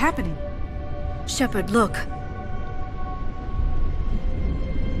what's happening? Shepard, look.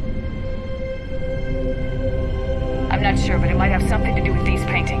 I'm not sure, but it might have something to do with these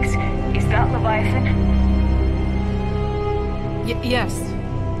paintings. Is that Leviathan? Yes.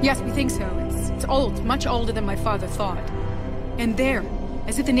 Yes, we think so. It's old, much older than my father thought. And there,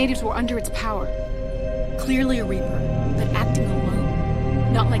 as if the natives were under its power. Clearly a Reaper, but acting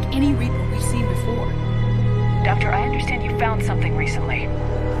alone. Not like any Reaper we've seen before. Doctor, I understand you found something recently.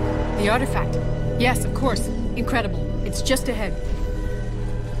 The artifact. Yes, of course. Incredible. It's just ahead.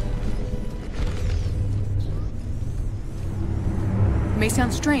 It may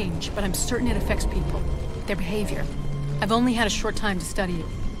sound strange, but I'm certain it affects people. Their behavior. I've only had a short time to study it.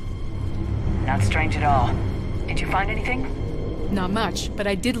 Not strange at all. Did you find anything? Not much, but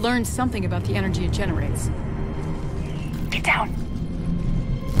I did learn something about the energy it generates. Get down!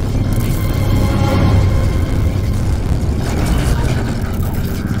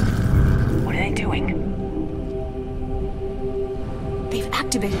 What are they doing? They've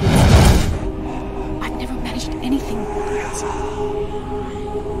activated it. I've never managed anything.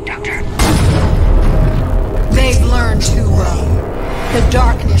 Doctor. They've learned too well. The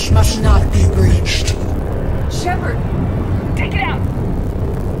darkness must not be breached. Shepard! Take it out!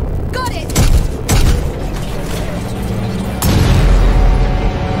 Got it!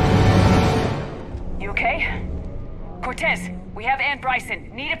 You okay? Cortez, we We have Ann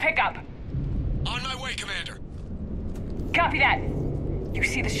Bryson. Need a pickup. On my way, Commander. Copy that. You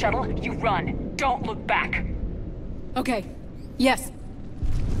see the shuttle, you run. Don't look back. Okay. Yes.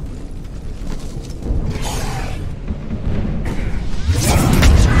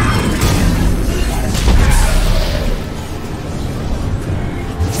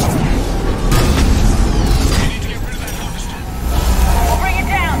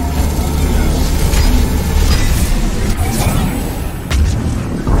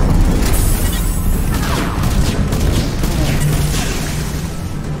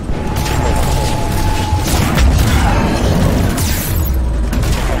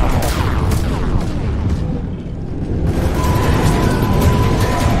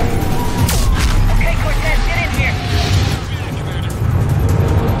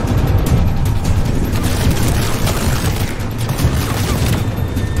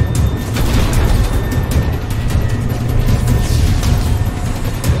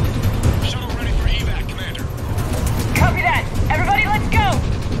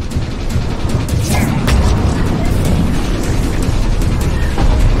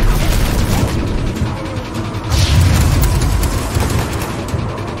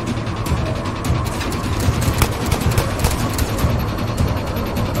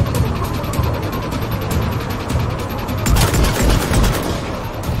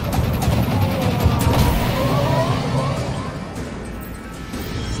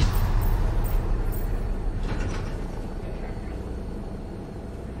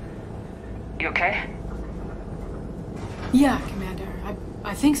 You okay? Yeah, Commander.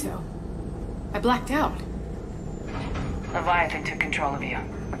 I think so. I blacked out. Leviathan took control of you.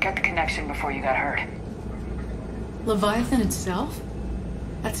 We cut the connection before you got hurt. Leviathan itself?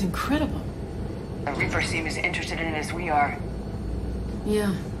 That's incredible. The Reaper seem as interested in it as we are.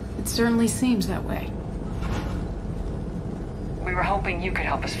 Yeah, it certainly seems that way. We were hoping you could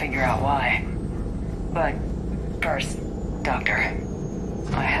help us figure out why. But first, Doctor,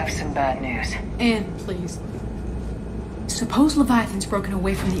 I have some bad news. Anne, please. Suppose Leviathan's broken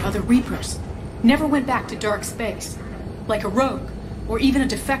away from the other Reapers. Never went back to dark space. Like a rogue, or even a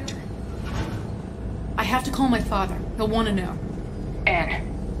defector. I have to call my father. He'll want to know. Anne,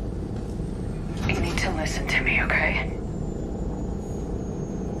 you need to listen to me, okay?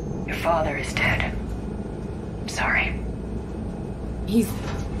 Your father is dead. I'm sorry. He's...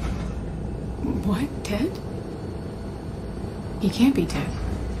 what? Dead? He can't be dead.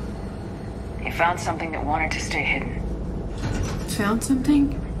 He found something that wanted to stay hidden. Found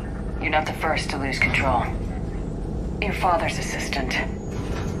something? You're not the first to lose control. Your father's assistant.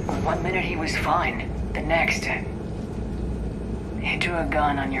 One minute he was fine. The next... he drew a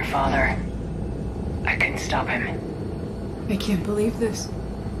gun on your father. I couldn't stop him. I can't believe this.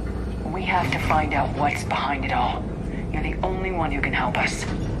 We have to find out what's behind it all. You're the only one who can help us.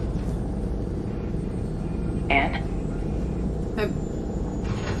 Anne?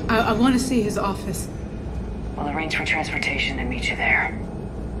 I want to see his office. We'll arrange for transportation and meet you there.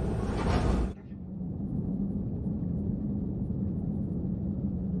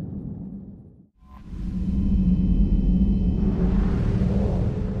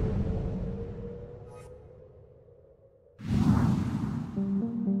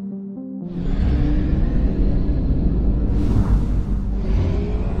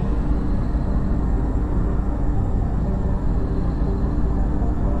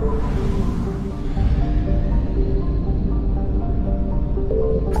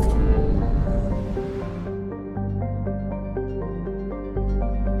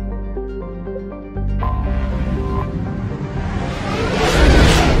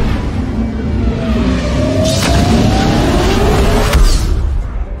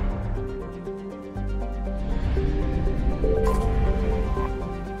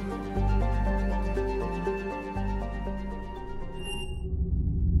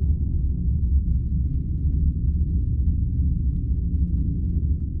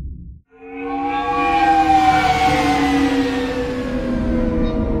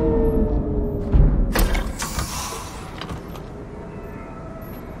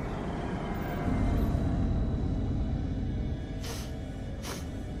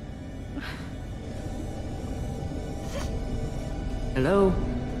 Hello?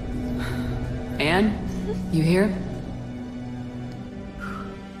 Anne? You here?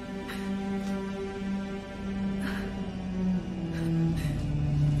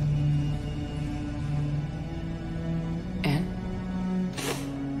 Anne?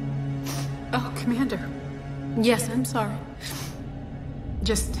 Oh, Commander. Yes, I'm sorry.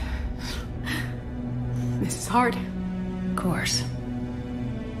 Just... this is hard. Of course.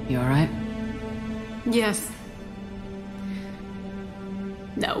 You alright? Yes.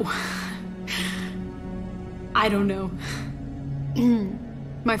 No. I don't know.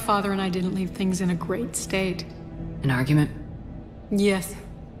 My father and I didn't leave things in a great state. An argument? Yes.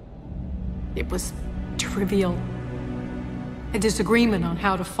 It was trivial. A disagreement on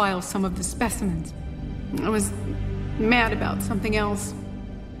how to file some of the specimens. I was mad about something else.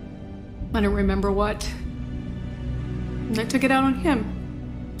 I don't remember what. And I took it out on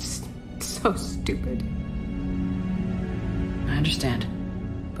him. So stupid. I understand.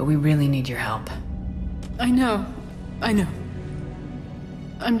 But we really need your help. I know.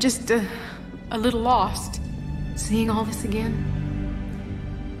 I'm just a little lost. Seeing all this again.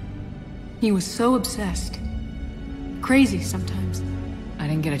 He was so obsessed. Crazy sometimes. I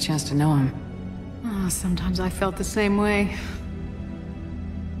didn't get a chance to know him. Oh, sometimes I felt the same way.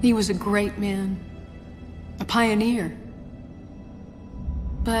 He was a great man. A pioneer.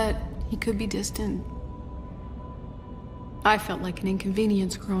 But he could be distant. I felt like an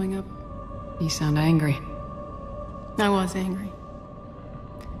inconvenience growing up. You sound angry. I was angry.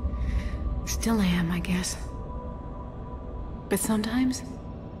 Still am, I guess. But sometimes,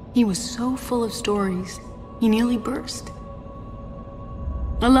 he was so full of stories, he nearly burst.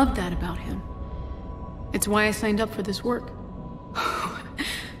 I loved that about him. It's why I signed up for this work.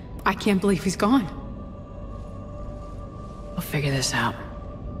 I can't believe he's gone. We'll figure this out.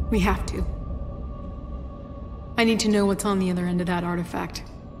 We have to. I need to know what's on the other end of that artifact.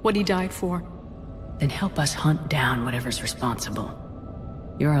 What he died for. Then help us hunt down whatever's responsible.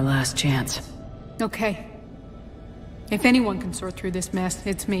 You're our last chance. Okay. If anyone can sort through this mess,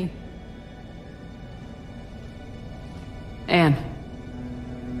 it's me. Anne,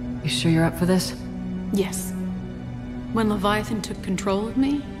 you sure you're up for this? Yes. When Leviathan took control of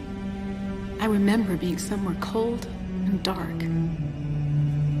me, I remember being somewhere cold and dark.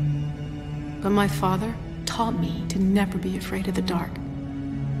 But my father taught me to never be afraid of the dark.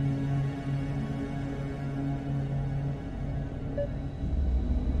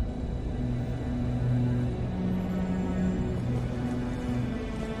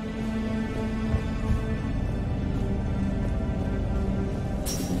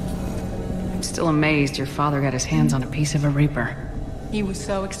 I'm still amazed your father got his hands on a piece of a Reaper. He was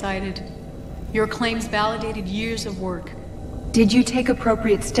so excited. Your claims validated years of work. Did you take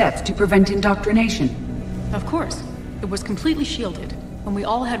appropriate steps to prevent indoctrination? Of course. It was completely shielded, and we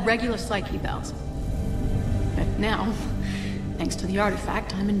all had regular psych evals. But now, thanks to the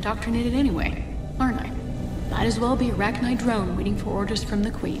artifact, I'm indoctrinated anyway, aren't I? Might as well be a Arachnite drone waiting for orders from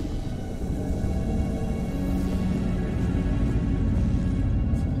the Queen.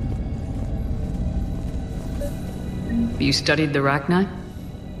 You studied the Arachnite?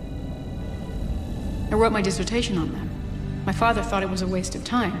 I wrote my dissertation on them. My father thought it was a waste of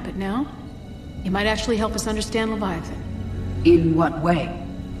time, but now, it might actually help us understand Leviathan. In what way?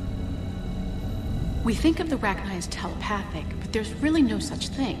 We think of the Arachnite as telepathic, but there's really no such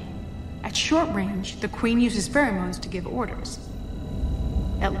thing. At short range, the Queen uses pheromones to give orders.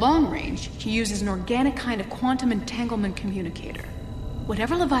 At long range, she uses an organic kind of quantum entanglement communicator.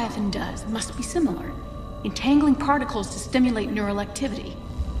 Whatever Leviathan does must be similar, entangling particles to stimulate neural activity.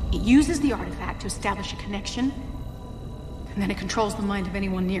 It uses the artifact to establish a connection, and then it controls the mind of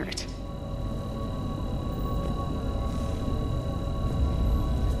anyone near it.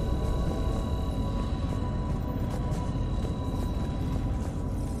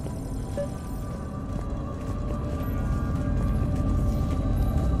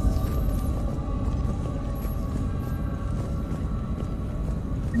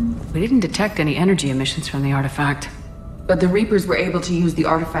 We didn't detect any energy emissions from the artifact. But the Reapers were able to use the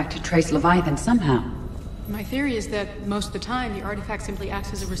artifact to trace Leviathan somehow. My theory is that most of the time, the artifact simply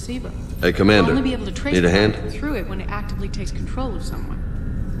acts as a receiver. Hey, Commander. We'll only be able to trace Need a hand? through it when it actively takes control of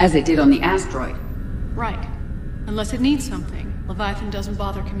someone. As it did on the asteroid. Right. Unless it needs something, Leviathan doesn't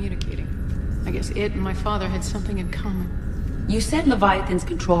bother communicating. I guess it and my father had something in common. You said Leviathan's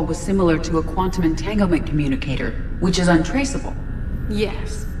control was similar to a quantum entanglement communicator, which is untraceable.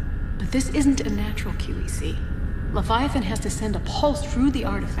 Yes. But this isn't a natural QEC. Leviathan has to send a pulse through the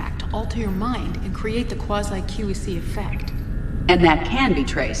artifact to alter your mind and create the quasi-QEC effect. And that can be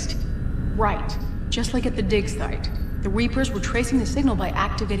traced. Right. Just like at the dig site. The Reapers were tracing the signal by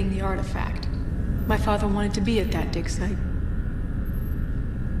activating the artifact. My father wanted to be at that dig site.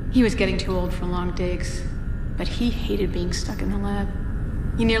 He was getting too old for long digs, but he hated being stuck in the lab.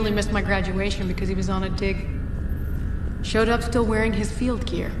 He nearly missed my graduation because he was on a dig. Showed up still wearing his field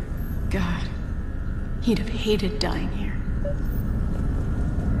gear. God. He'd have hated dying here.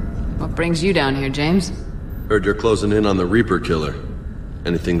 What brings you down here, James? Heard you're closing in on the Reaper killer.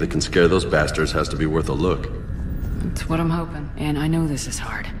 Anything that can scare those bastards has to be worth a look. It's what I'm hoping. And I know this is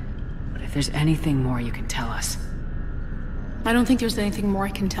hard. But if there's anything more you can tell us... I don't think there's anything more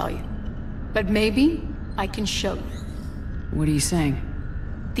I can tell you. But maybe I can show you. What are you saying?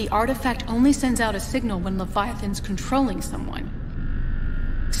 The artifact only sends out a signal when Leviathan's controlling someone.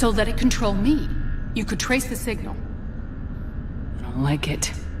 So let it control me. You could trace the signal. I don't like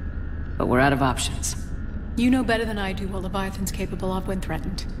it. But we're out of options. You know better than I do what Leviathan's capable of when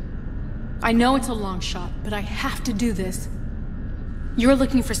threatened. I know it's a long shot, but I have to do this. You're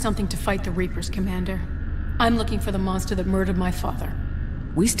looking for something to fight the Reapers, Commander. I'm looking for the monster that murdered my father.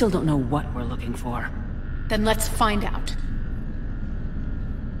 We still don't know what we're looking for. Then let's find out.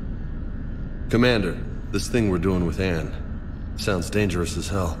 Commander, this thing we're doing with Anne sounds dangerous as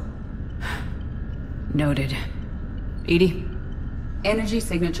hell. Noted. Edie? Energy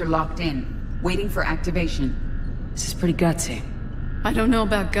signature locked in. Waiting for activation. This is pretty gutsy. I don't know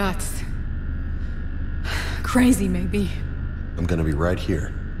about guts. Crazy, maybe. I'm gonna be right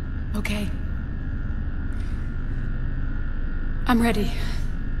here. Okay. I'm ready.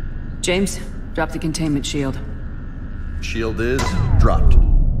 James, drop the containment shield. Shield is dropped.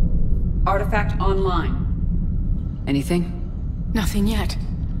 Artifact online. Anything? Nothing yet.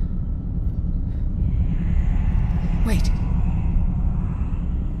 Wait.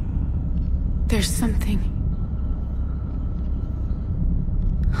 There's something.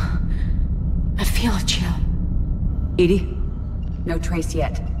 I feel a chill. Edie? No trace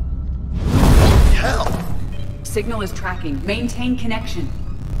yet. Hell! Signal is tracking. Maintain connection.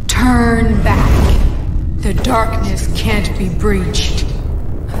 Turn back. The darkness can't be breached.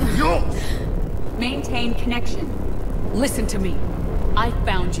 Yo! Maintain connection. Listen to me. I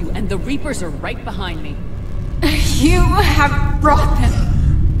found you, and the Reapers are right behind me. You have brought them.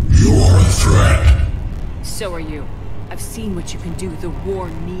 You are a threat. So are you. I've seen what you can do. The war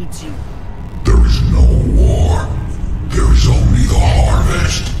needs you. There is no war. There is only the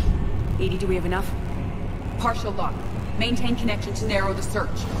harvest. Edie, do we have enough? Partial lock. Maintain connection to narrow the search.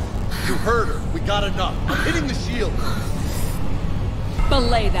 You heard her. We got enough. I'm hitting the shield.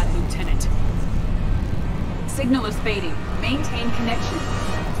 Belay that, Lieutenant. Signal is fading. Maintain connection.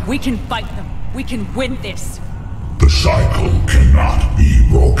 We can fight them. We can win this. The cycle cannot be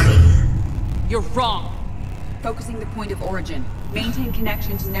broken. You're wrong. Focusing the point of origin. Maintain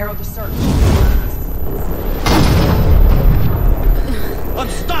connection to narrow the search. I'm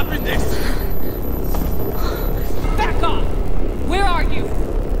stopping this! Back off! Where are you?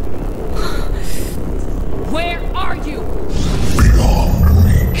 Where are you? Beyond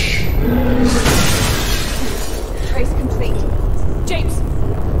reach. Trace complete. James!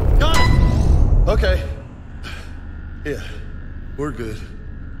 Got it! Okay. Yeah, we're good.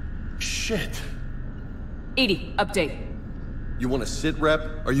 Shit. Edie, update. You want to sit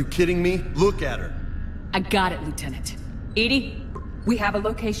rep? Are you kidding me? Look at her. I got it, Lieutenant. Edie? We have a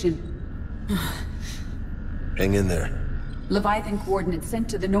location. Hang in there. Leviathan coordinates sent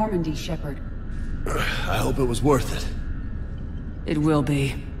to the Normandy, Shepard. I hope it was worth it. It will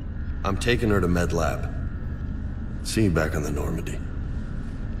be. I'm taking her to Med Lab. See you back on the Normandy.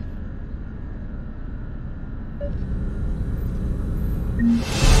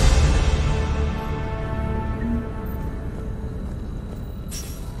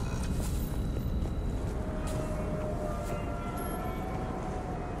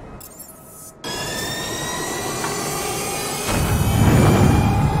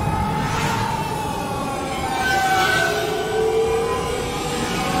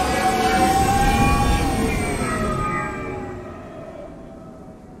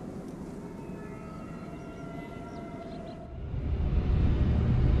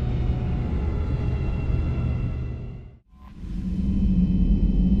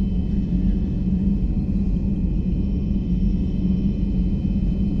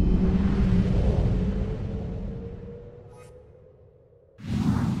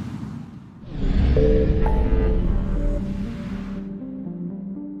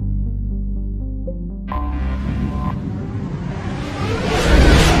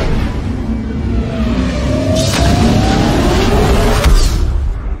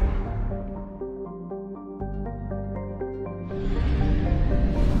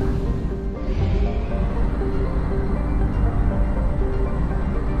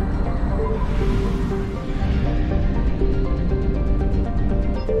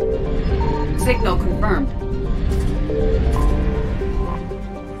 Signal confirmed.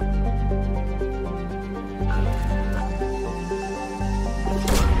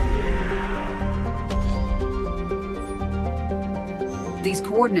 These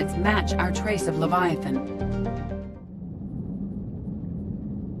coordinates match our trace of Leviathan.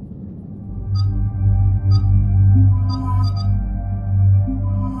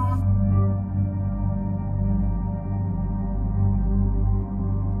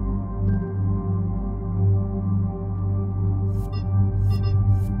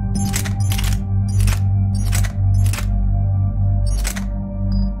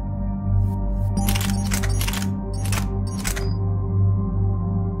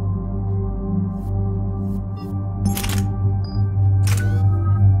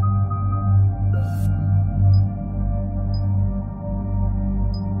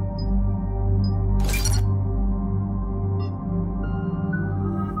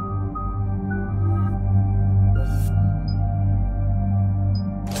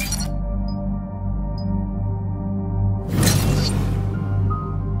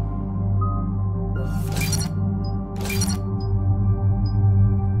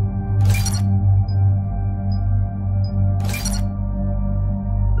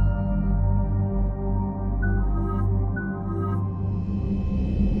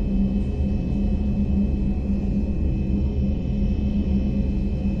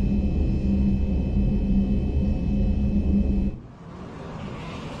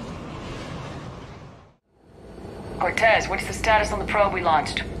 Cortez, what's the status on the probe we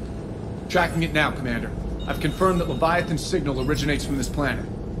launched? Tracking it now, Commander. I've confirmed that Leviathan's signal originates from this planet.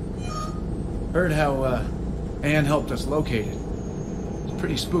 Heard how, Anne helped us locate it. It's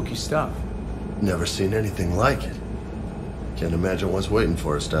pretty spooky stuff. Never seen anything like it. Can't imagine what's waiting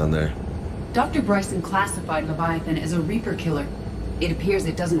for us down there. Dr. Bryson classified Leviathan as a Reaper killer. It appears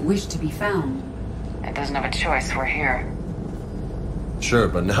it doesn't wish to be found. It doesn't have a choice, we're here. Sure,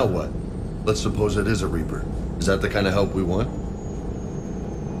 but now what? Let's suppose it is a Reaper. Is that the kind of help we want?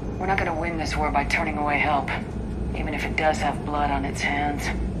 We're not gonna win this war by turning away help, even if it does have blood on its hands.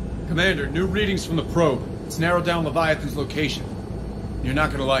 Commander, new readings from the probe. It's narrowed down Leviathan's location. You're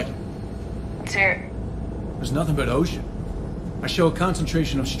not gonna like it. Let's hear it. There's nothing but ocean. I show a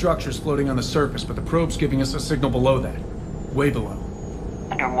concentration of structures floating on the surface, but the probe's giving us a signal below that. Way below.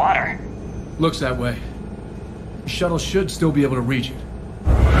 Underwater? Looks that way. The shuttle should still be able to reach it.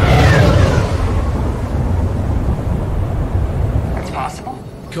 That's possible.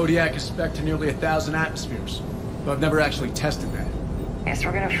 Kodiak is spec'd to nearly 1,000 atmospheres, but I've never actually tested that. Guess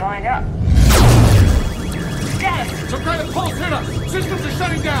we're gonna find out. Status! Some kind of pulse hit us! Systems are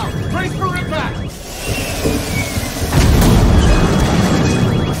shutting down! Brace for impact!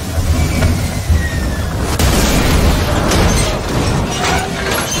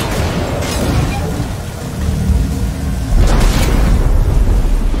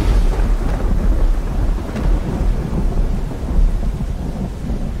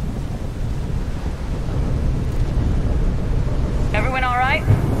 Everyone all right?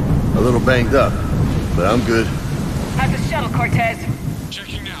 A little banged up, but I'm good. How's the shuttle, Cortez?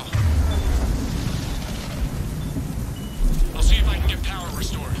 Checking now. I'll see if I can get power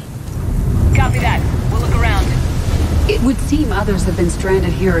restored. Copy that. We'll look around. It would seem others have been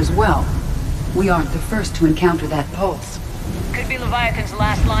stranded here as well. We aren't the first to encounter that pulse. Could be Leviathan's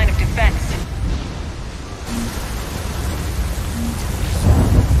last line of defense.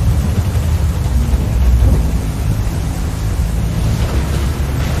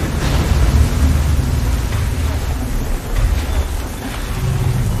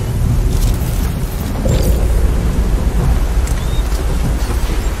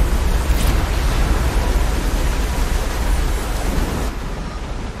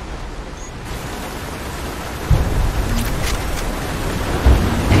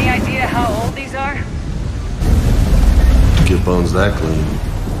 Bones that clean.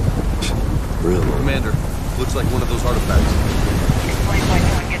 Real. Commander, looks like one of those artifacts. Explains why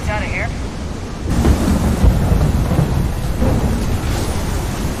no one gets out of here.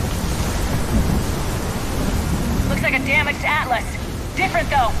 Looks like a damaged Atlas. Different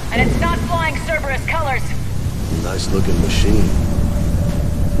though, and it's not flying Cerberus colors. Nice looking machine.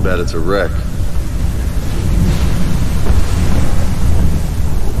 Bet it's a wreck.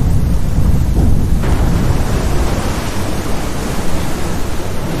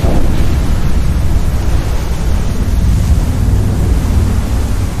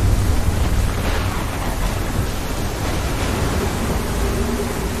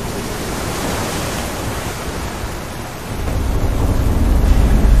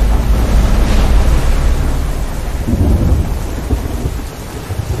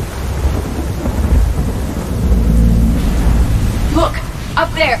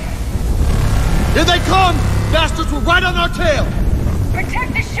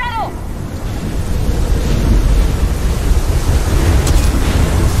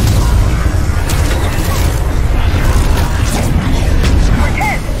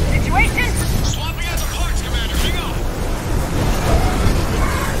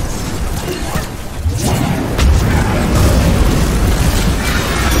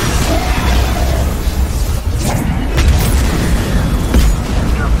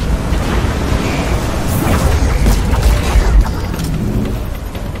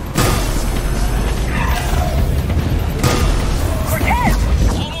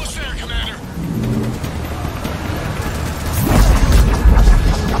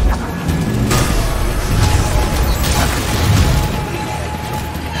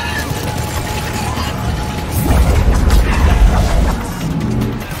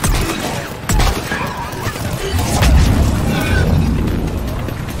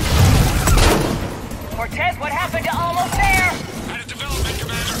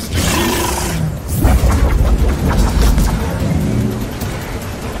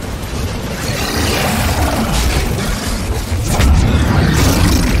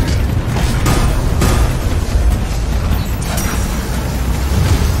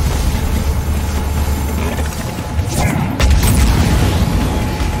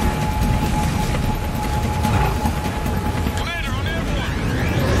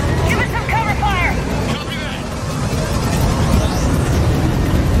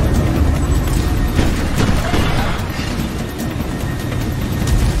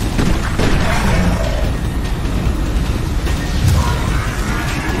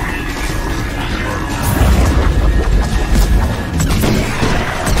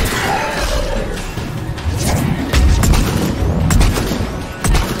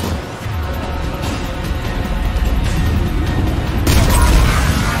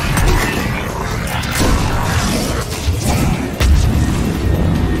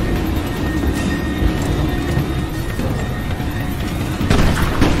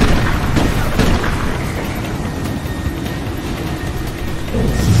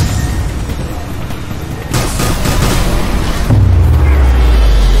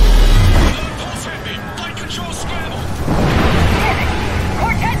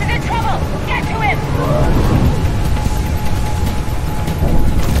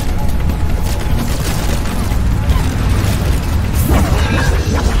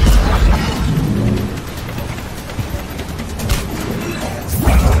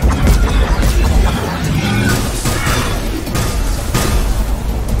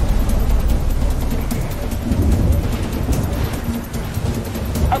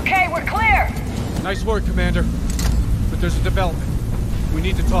 Okay, we're clear! Nice work, Commander. But there's a development. We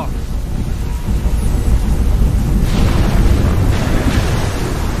need to talk.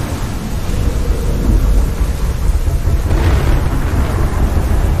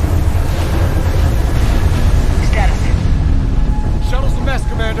 Status. Shuttle's a mess,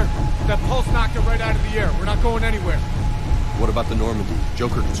 Commander. That pulse knocked it right out of the air. We're not going anywhere. What about the Normandy?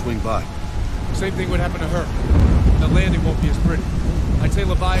 Joker can swing by. Same thing would happen to her. The landing won't be as pretty. I'd say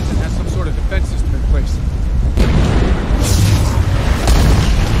Leviathan has some sort of defense system in place.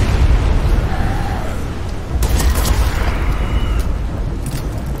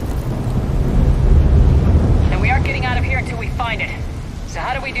 And we aren't getting out of here until we find it. So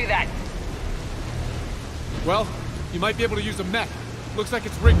how do we do that? Well, you might be able to use a mech. Looks like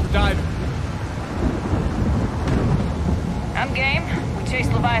it's rigged for diving. I'm game. We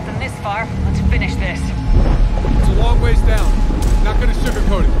chased Leviathan this far. Let's finish this. It's a long ways down. Not gonna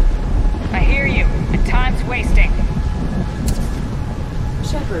sugarcoat it. I hear you, and time's wasting.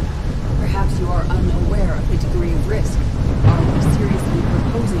 Shepard, perhaps you are unaware of the degree of risk. Are we seriously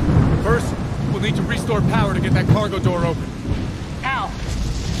proposing? First, we'll need to restore power to get that cargo door open. How?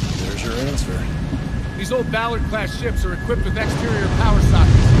 There's your answer. These old Ballard-class ships are equipped with exterior power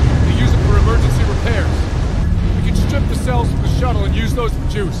sockets. They use them for emergency repairs. We can strip the cells from the shuttle and use those for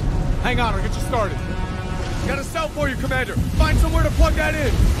juice. Hang on, I'll get you started. Got a cell for you, Commander. Find somewhere to plug that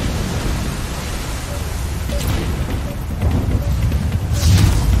in.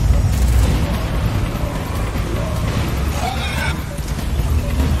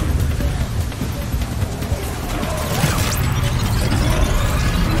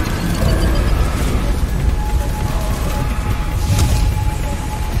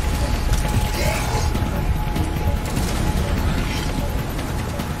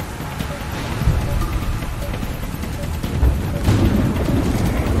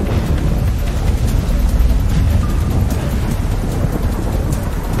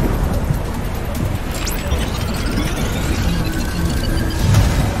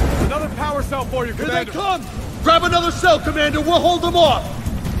 For you, Commander. Here they come! Grab another cell, Commander! We'll hold them off!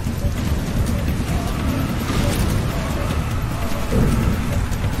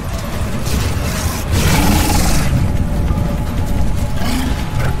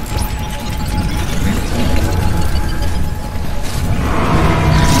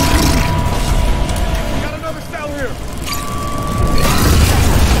 Got another cell here!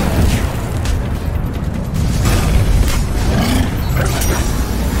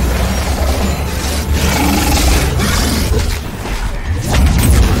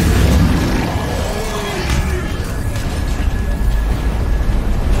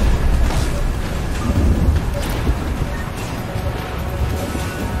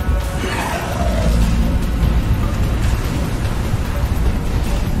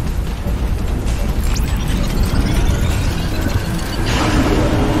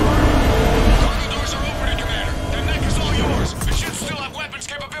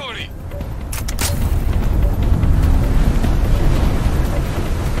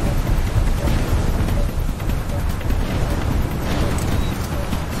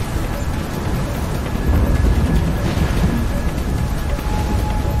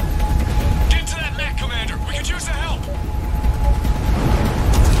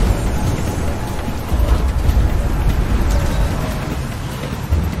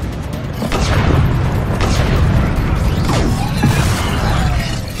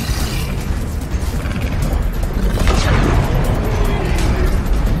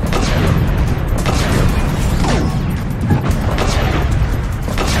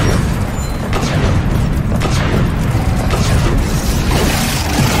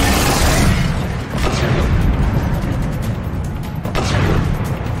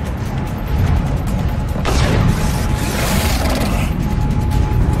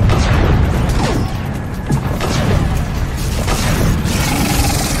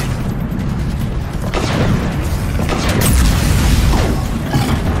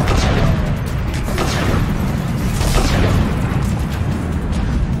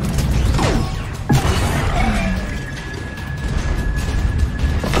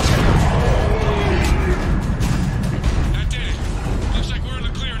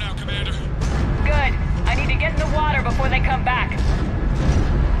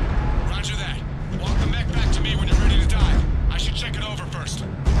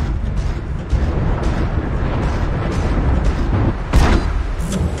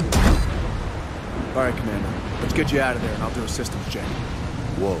 Get you out of there and I'll do a systems check.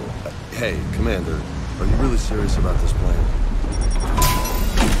 Whoa. Hey, Commander, are you really serious about this plan?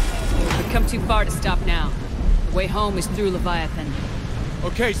 We've come too far to stop now. The way home is through Leviathan.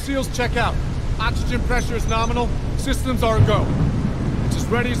 Okay, seals check out. Oxygen pressure is nominal. Systems are a go. It's as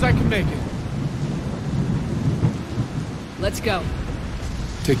ready as I can make it. Let's go.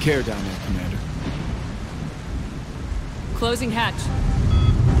 Take care down there, Commander. Closing hatch.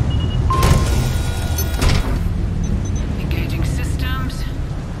 Engaging systems.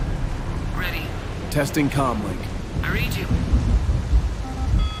 Ready. Testing comlink. I read you.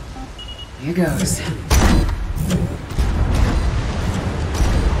 Here goes.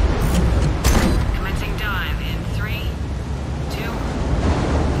 Commencing dive in 3, 2,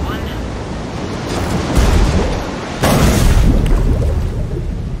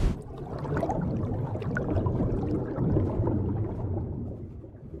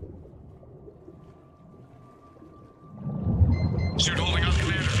 Suit holding up,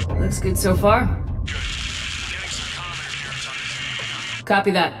 Commander. Looks good so far. Good. Getting some comm interference on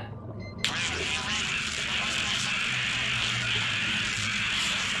Copy that.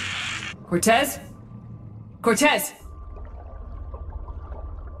 Cortez? Cortez!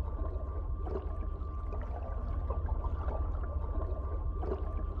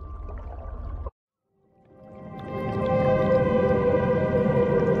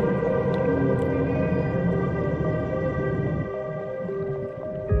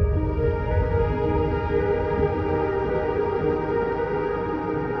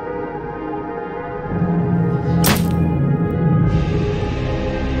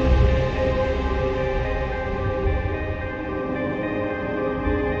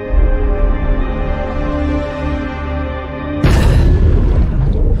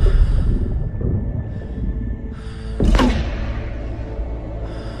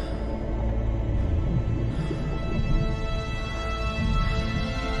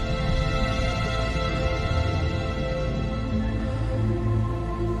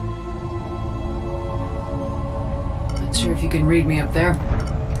 Sure if you can read me up there.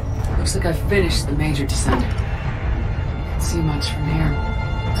 Looks like I've finished the major descent. Can't see much from here.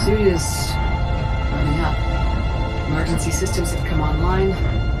 Suit is running up. Emergency systems have come online.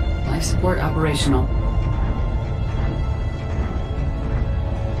 Life support operational.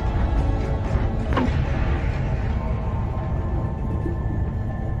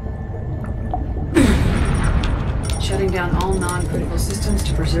 Shutting down all non-critical systems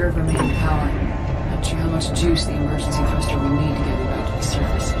to preserve remaining power. Not sure how much juice the emergency thruster will need to get me back to the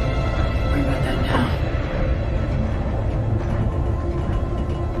surface. Worry about that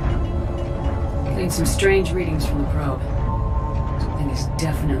now. Getting some strange readings from the probe. Something is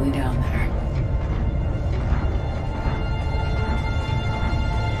definitely down there.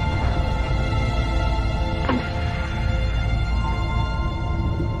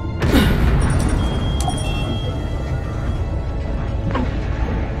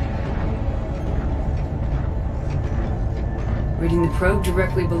 Reading the probe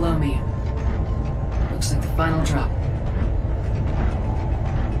directly below me. Looks like the final drop.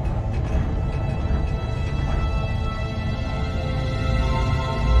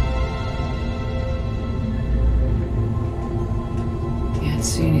 Can't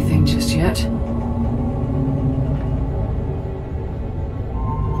see anything just yet.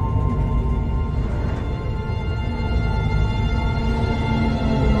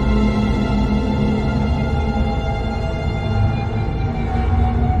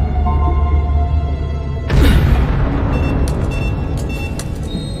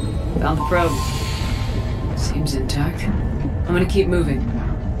 Found the probe. Seems intact. I'm gonna keep moving.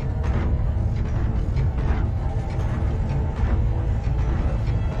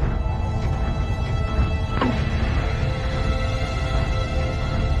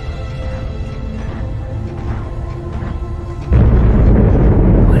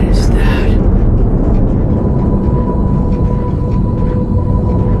 What is that?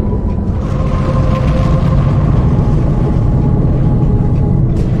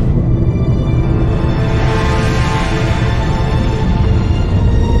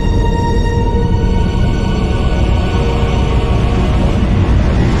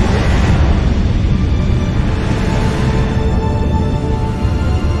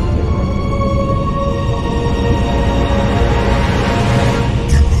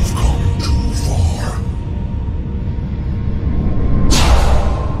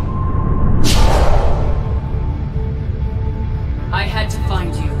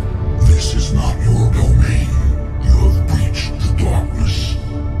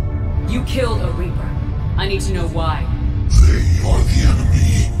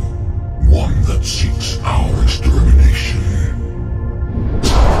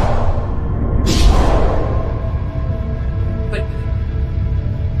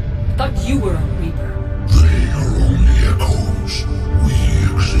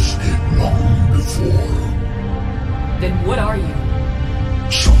 What are you?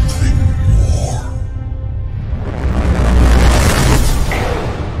 Something more.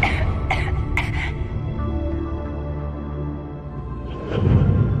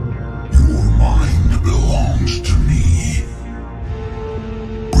 Your mind belongs to me.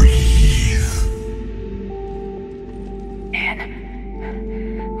 Breathe.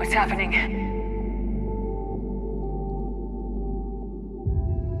 Anne, what's happening?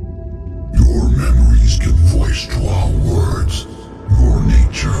 Your memories give voice to our words. Your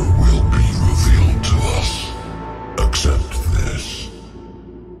nature will be revealed to us. Accept this.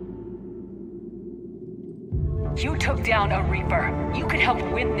 You took down a Reaper. You could help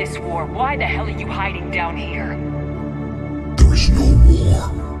win this war. Why the hell are you hiding down here? There is no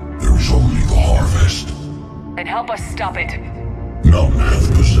war. There is only the harvest. Then help us stop it. None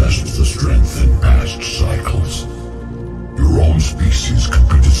have possessed the strength in past cycles. Your own species could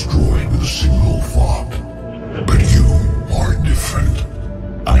be destroyed with a single thought. But you are different.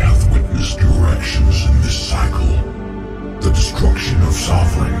 I have witnessed your actions in this cycle. The destruction of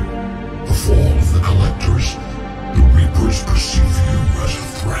Sovereign, the fall of the Collectors. The Reapers perceive you as a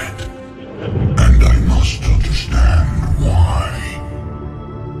threat. And I must understand why.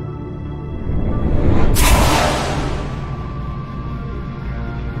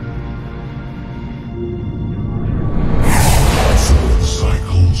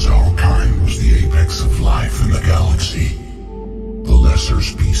 Our kind was the apex of life in the galaxy. The lesser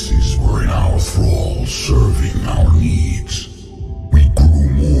species were in our thrall, serving our needs. We grew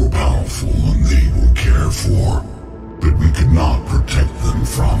more powerful and they were cared for, but we could not protect them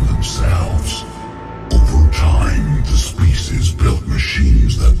from themselves. Over time, the species built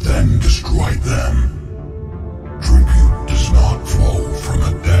machines that then destroyed them. Tribute does not flow from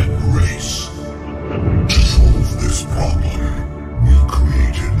a dead race. To solve this problem, we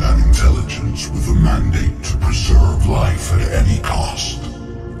created an intelligence with a mandate to preserve life at any cost.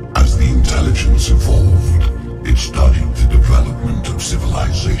 As the intelligence evolved, it studied the development of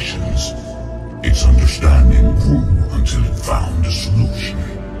civilizations. Its understanding grew until it found a solution.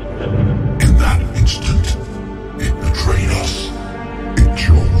 In that instant, it betrayed us. It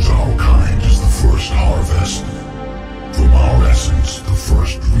chose our kind as the first harvest. From our essence, the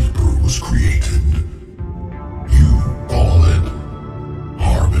first Reaper was created. You call it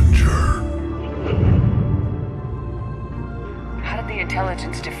Harbinger. How did the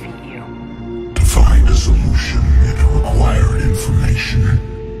intelligence defeat you? To find a solution, it required information.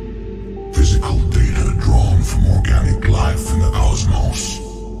 Physical data drawn from organic life in the cosmos.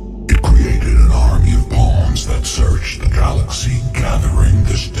 It created an army of pawns that searched the galaxy, gathering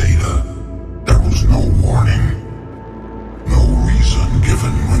this data. There was no warning. No reason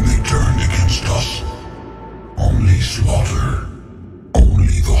given when they turned against us. Only slaughter.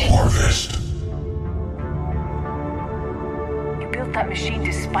 Only the harvest. You built that machine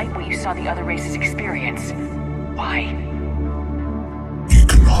despite what you saw the other races experience. Why? You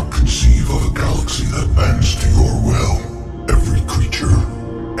cannot conceive of a galaxy that bends to your will. Every creature,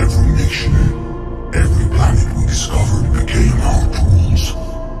 every nation, every planet we discovered became our tools.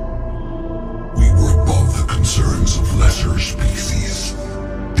 We were above the concerns of lesser species.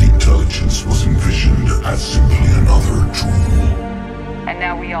 The intelligence was envisioned as simply another tool. And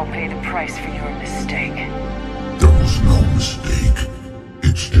now we all pay the price for your mistake. There was no mistake.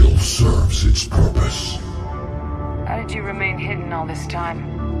 It still serves its purpose. How did you remain hidden all this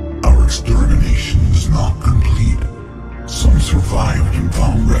time? Our extermination is not complete. Some survived and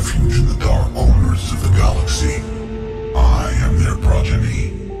found refuge in the dark corners of the galaxy. I am their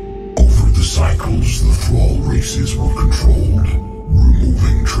progeny. Over the cycles, the thrall races were controlled,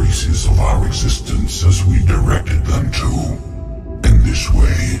 removing traces of our existence as we directed them to. In this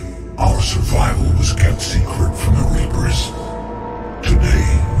way, our survival was kept secret from the Reapers. Today,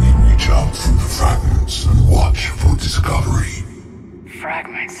 we reach out through the fragments and watch for discovery.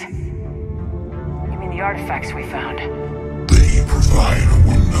 Fragments? You mean the artifacts we found? They provide a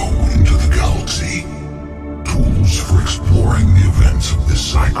window into the galaxy. Tools for exploring the events of this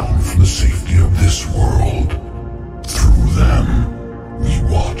cycle from the safety of this world. Through them, we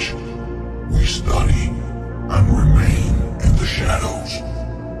watch, we study, and remain in the shadows.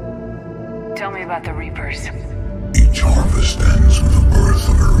 Tell me about the Reapers. Each harvest ends with the birth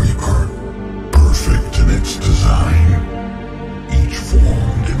of a Reaper, perfect in its design, each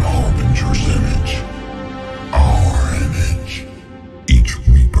formed in Harbinger's image, our image. Each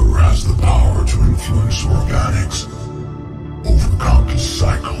Reaper has the power to influence organics. Over countless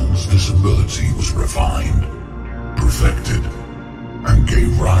cycles, this ability was refined, perfected, and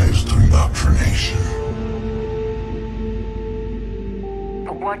gave rise to indoctrination.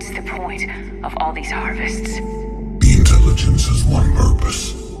 But what's the point of all these harvests? The The intelligence has one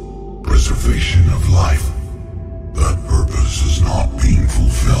purpose. Preservation of life. That purpose is not being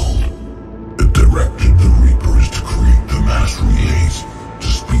fulfilled. It directed the Reapers to create the mass relays to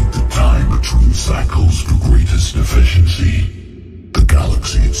speed the time between cycles to greatest efficiency. The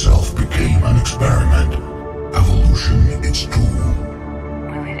galaxy itself became an experiment. Evolution its tool.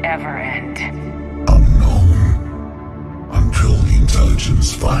 Will it ever end? Unknown. Until the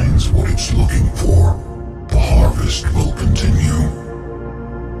intelligence finds what it's looking for, the harvest will continue.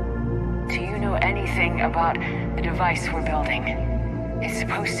 Do you know anything about the device we're building? It's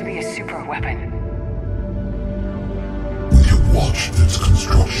supposed to be a super weapon. We have watched its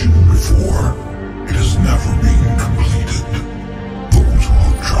construction before. It has never been completed. Those who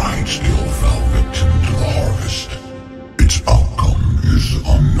have tried still fell victim to the harvest. Its outcome is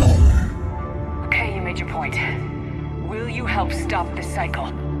unknown. Okay, you made your point. Will you help stop the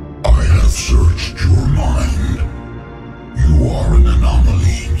cycle? I have searched your mind. You are an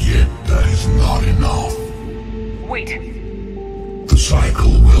anomaly, yet that is not enough. Wait. The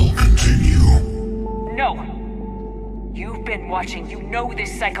cycle will continue. No. You've been watching. You know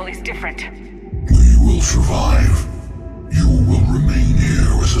this cycle is different. We will survive. You will remain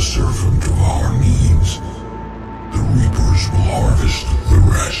here as a servant of our needs. The Reapers will harvest the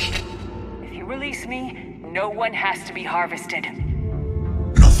rest. If you release me, no one has to be harvested.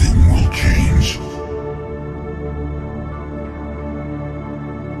 Nothing will change.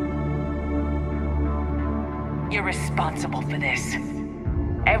 You're responsible for this.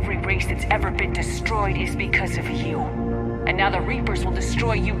 Every race that's ever been destroyed is because of you. And now the Reapers will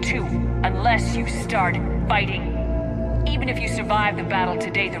destroy you too, unless you start fighting. Even if you survive the battle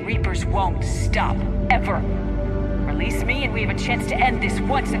today, the Reapers won't stop, ever. Release me and we have a chance to end this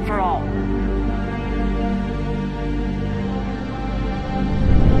once and for all.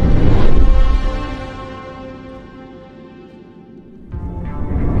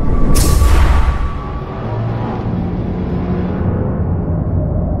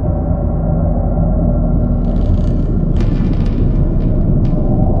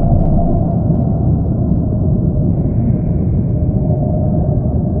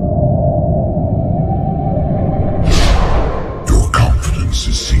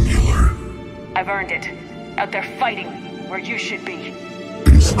 I've earned it. Out there fighting, where you should be.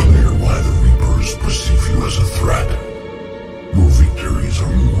 It is clear why the Reapers perceive you as a threat. Your victories are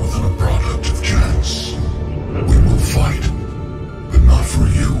more than a product of chance. We will fight, but not for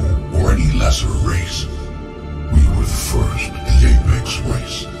you or any lesser race. We were the first, the Apex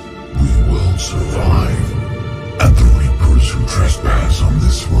race. We will survive. And the Reapers who trespass on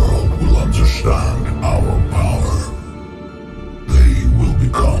this world will understand our power. They will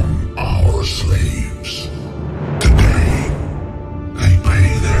become our slaves. Today, they pay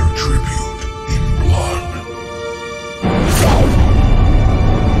their tribute in blood.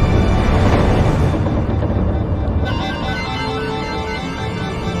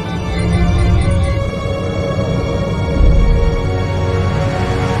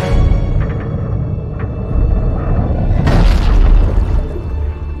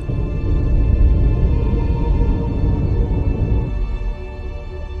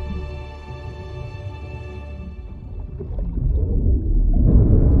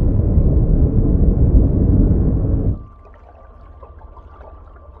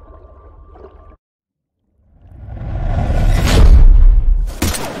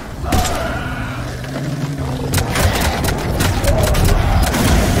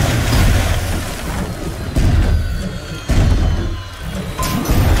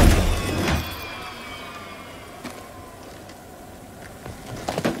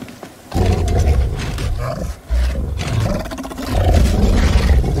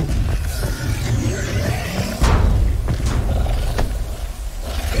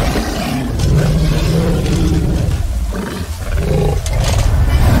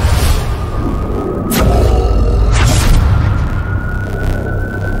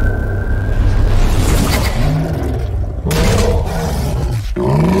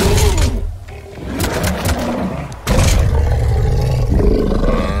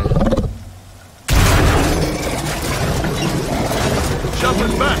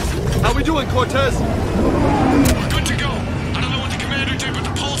 Cortez! We're good to go. I don't know what the commander did, but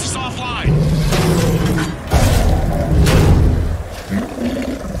the pulse is offline.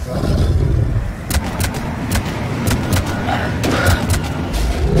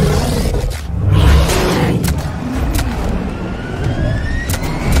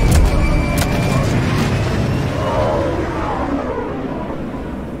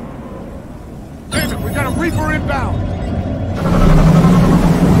 Damn it, we got a Reaper inbound!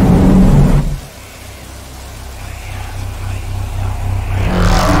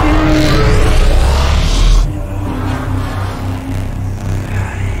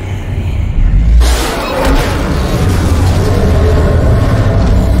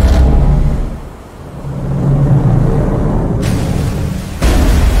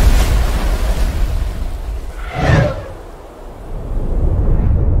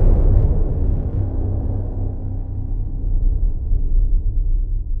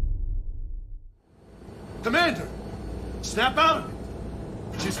 Commander! Snap out of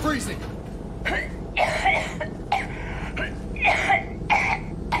it! She's freezing!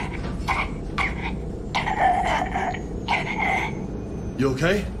 You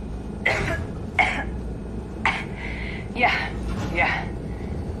okay? Yeah.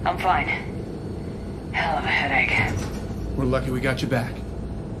 I'm fine. Hell of a headache. We're lucky we got you back.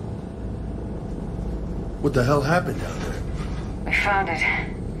 What the hell happened down there? We found it.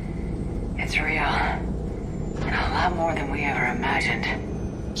 It's real. And a lot more than we ever imagined.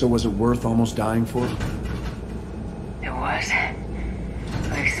 So was it worth almost dying for? It was.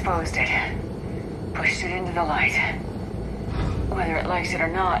 We exposed it. Pushed it into the light. Whether it likes it or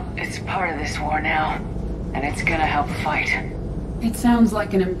not, it's part of this war now. And it's gonna help fight. It sounds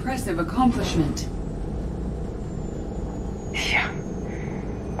like an impressive accomplishment. Yeah.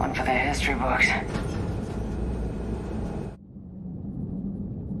 One for the history books.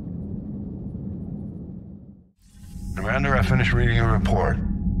 Commander, I finished reading your report.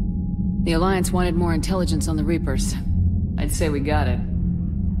 The Alliance wanted more intelligence on the Reapers. I'd say we got it.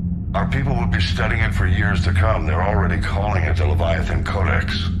 Our people will be studying it for years to come. They're already calling it the Leviathan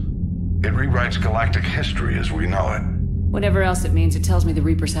Codex. It rewrites galactic history as we know it. Whatever else it means, it tells me the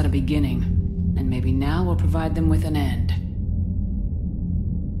Reapers had a beginning. And maybe now we'll provide them with an end.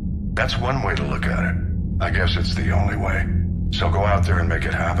 That's one way to look at it. I guess it's the only way. So go out there and make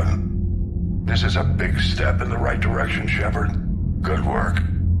it happen. This is a big step in the right direction, Shepard. Good work.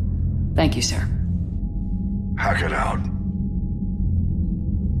 Thank you, sir. Hack it out.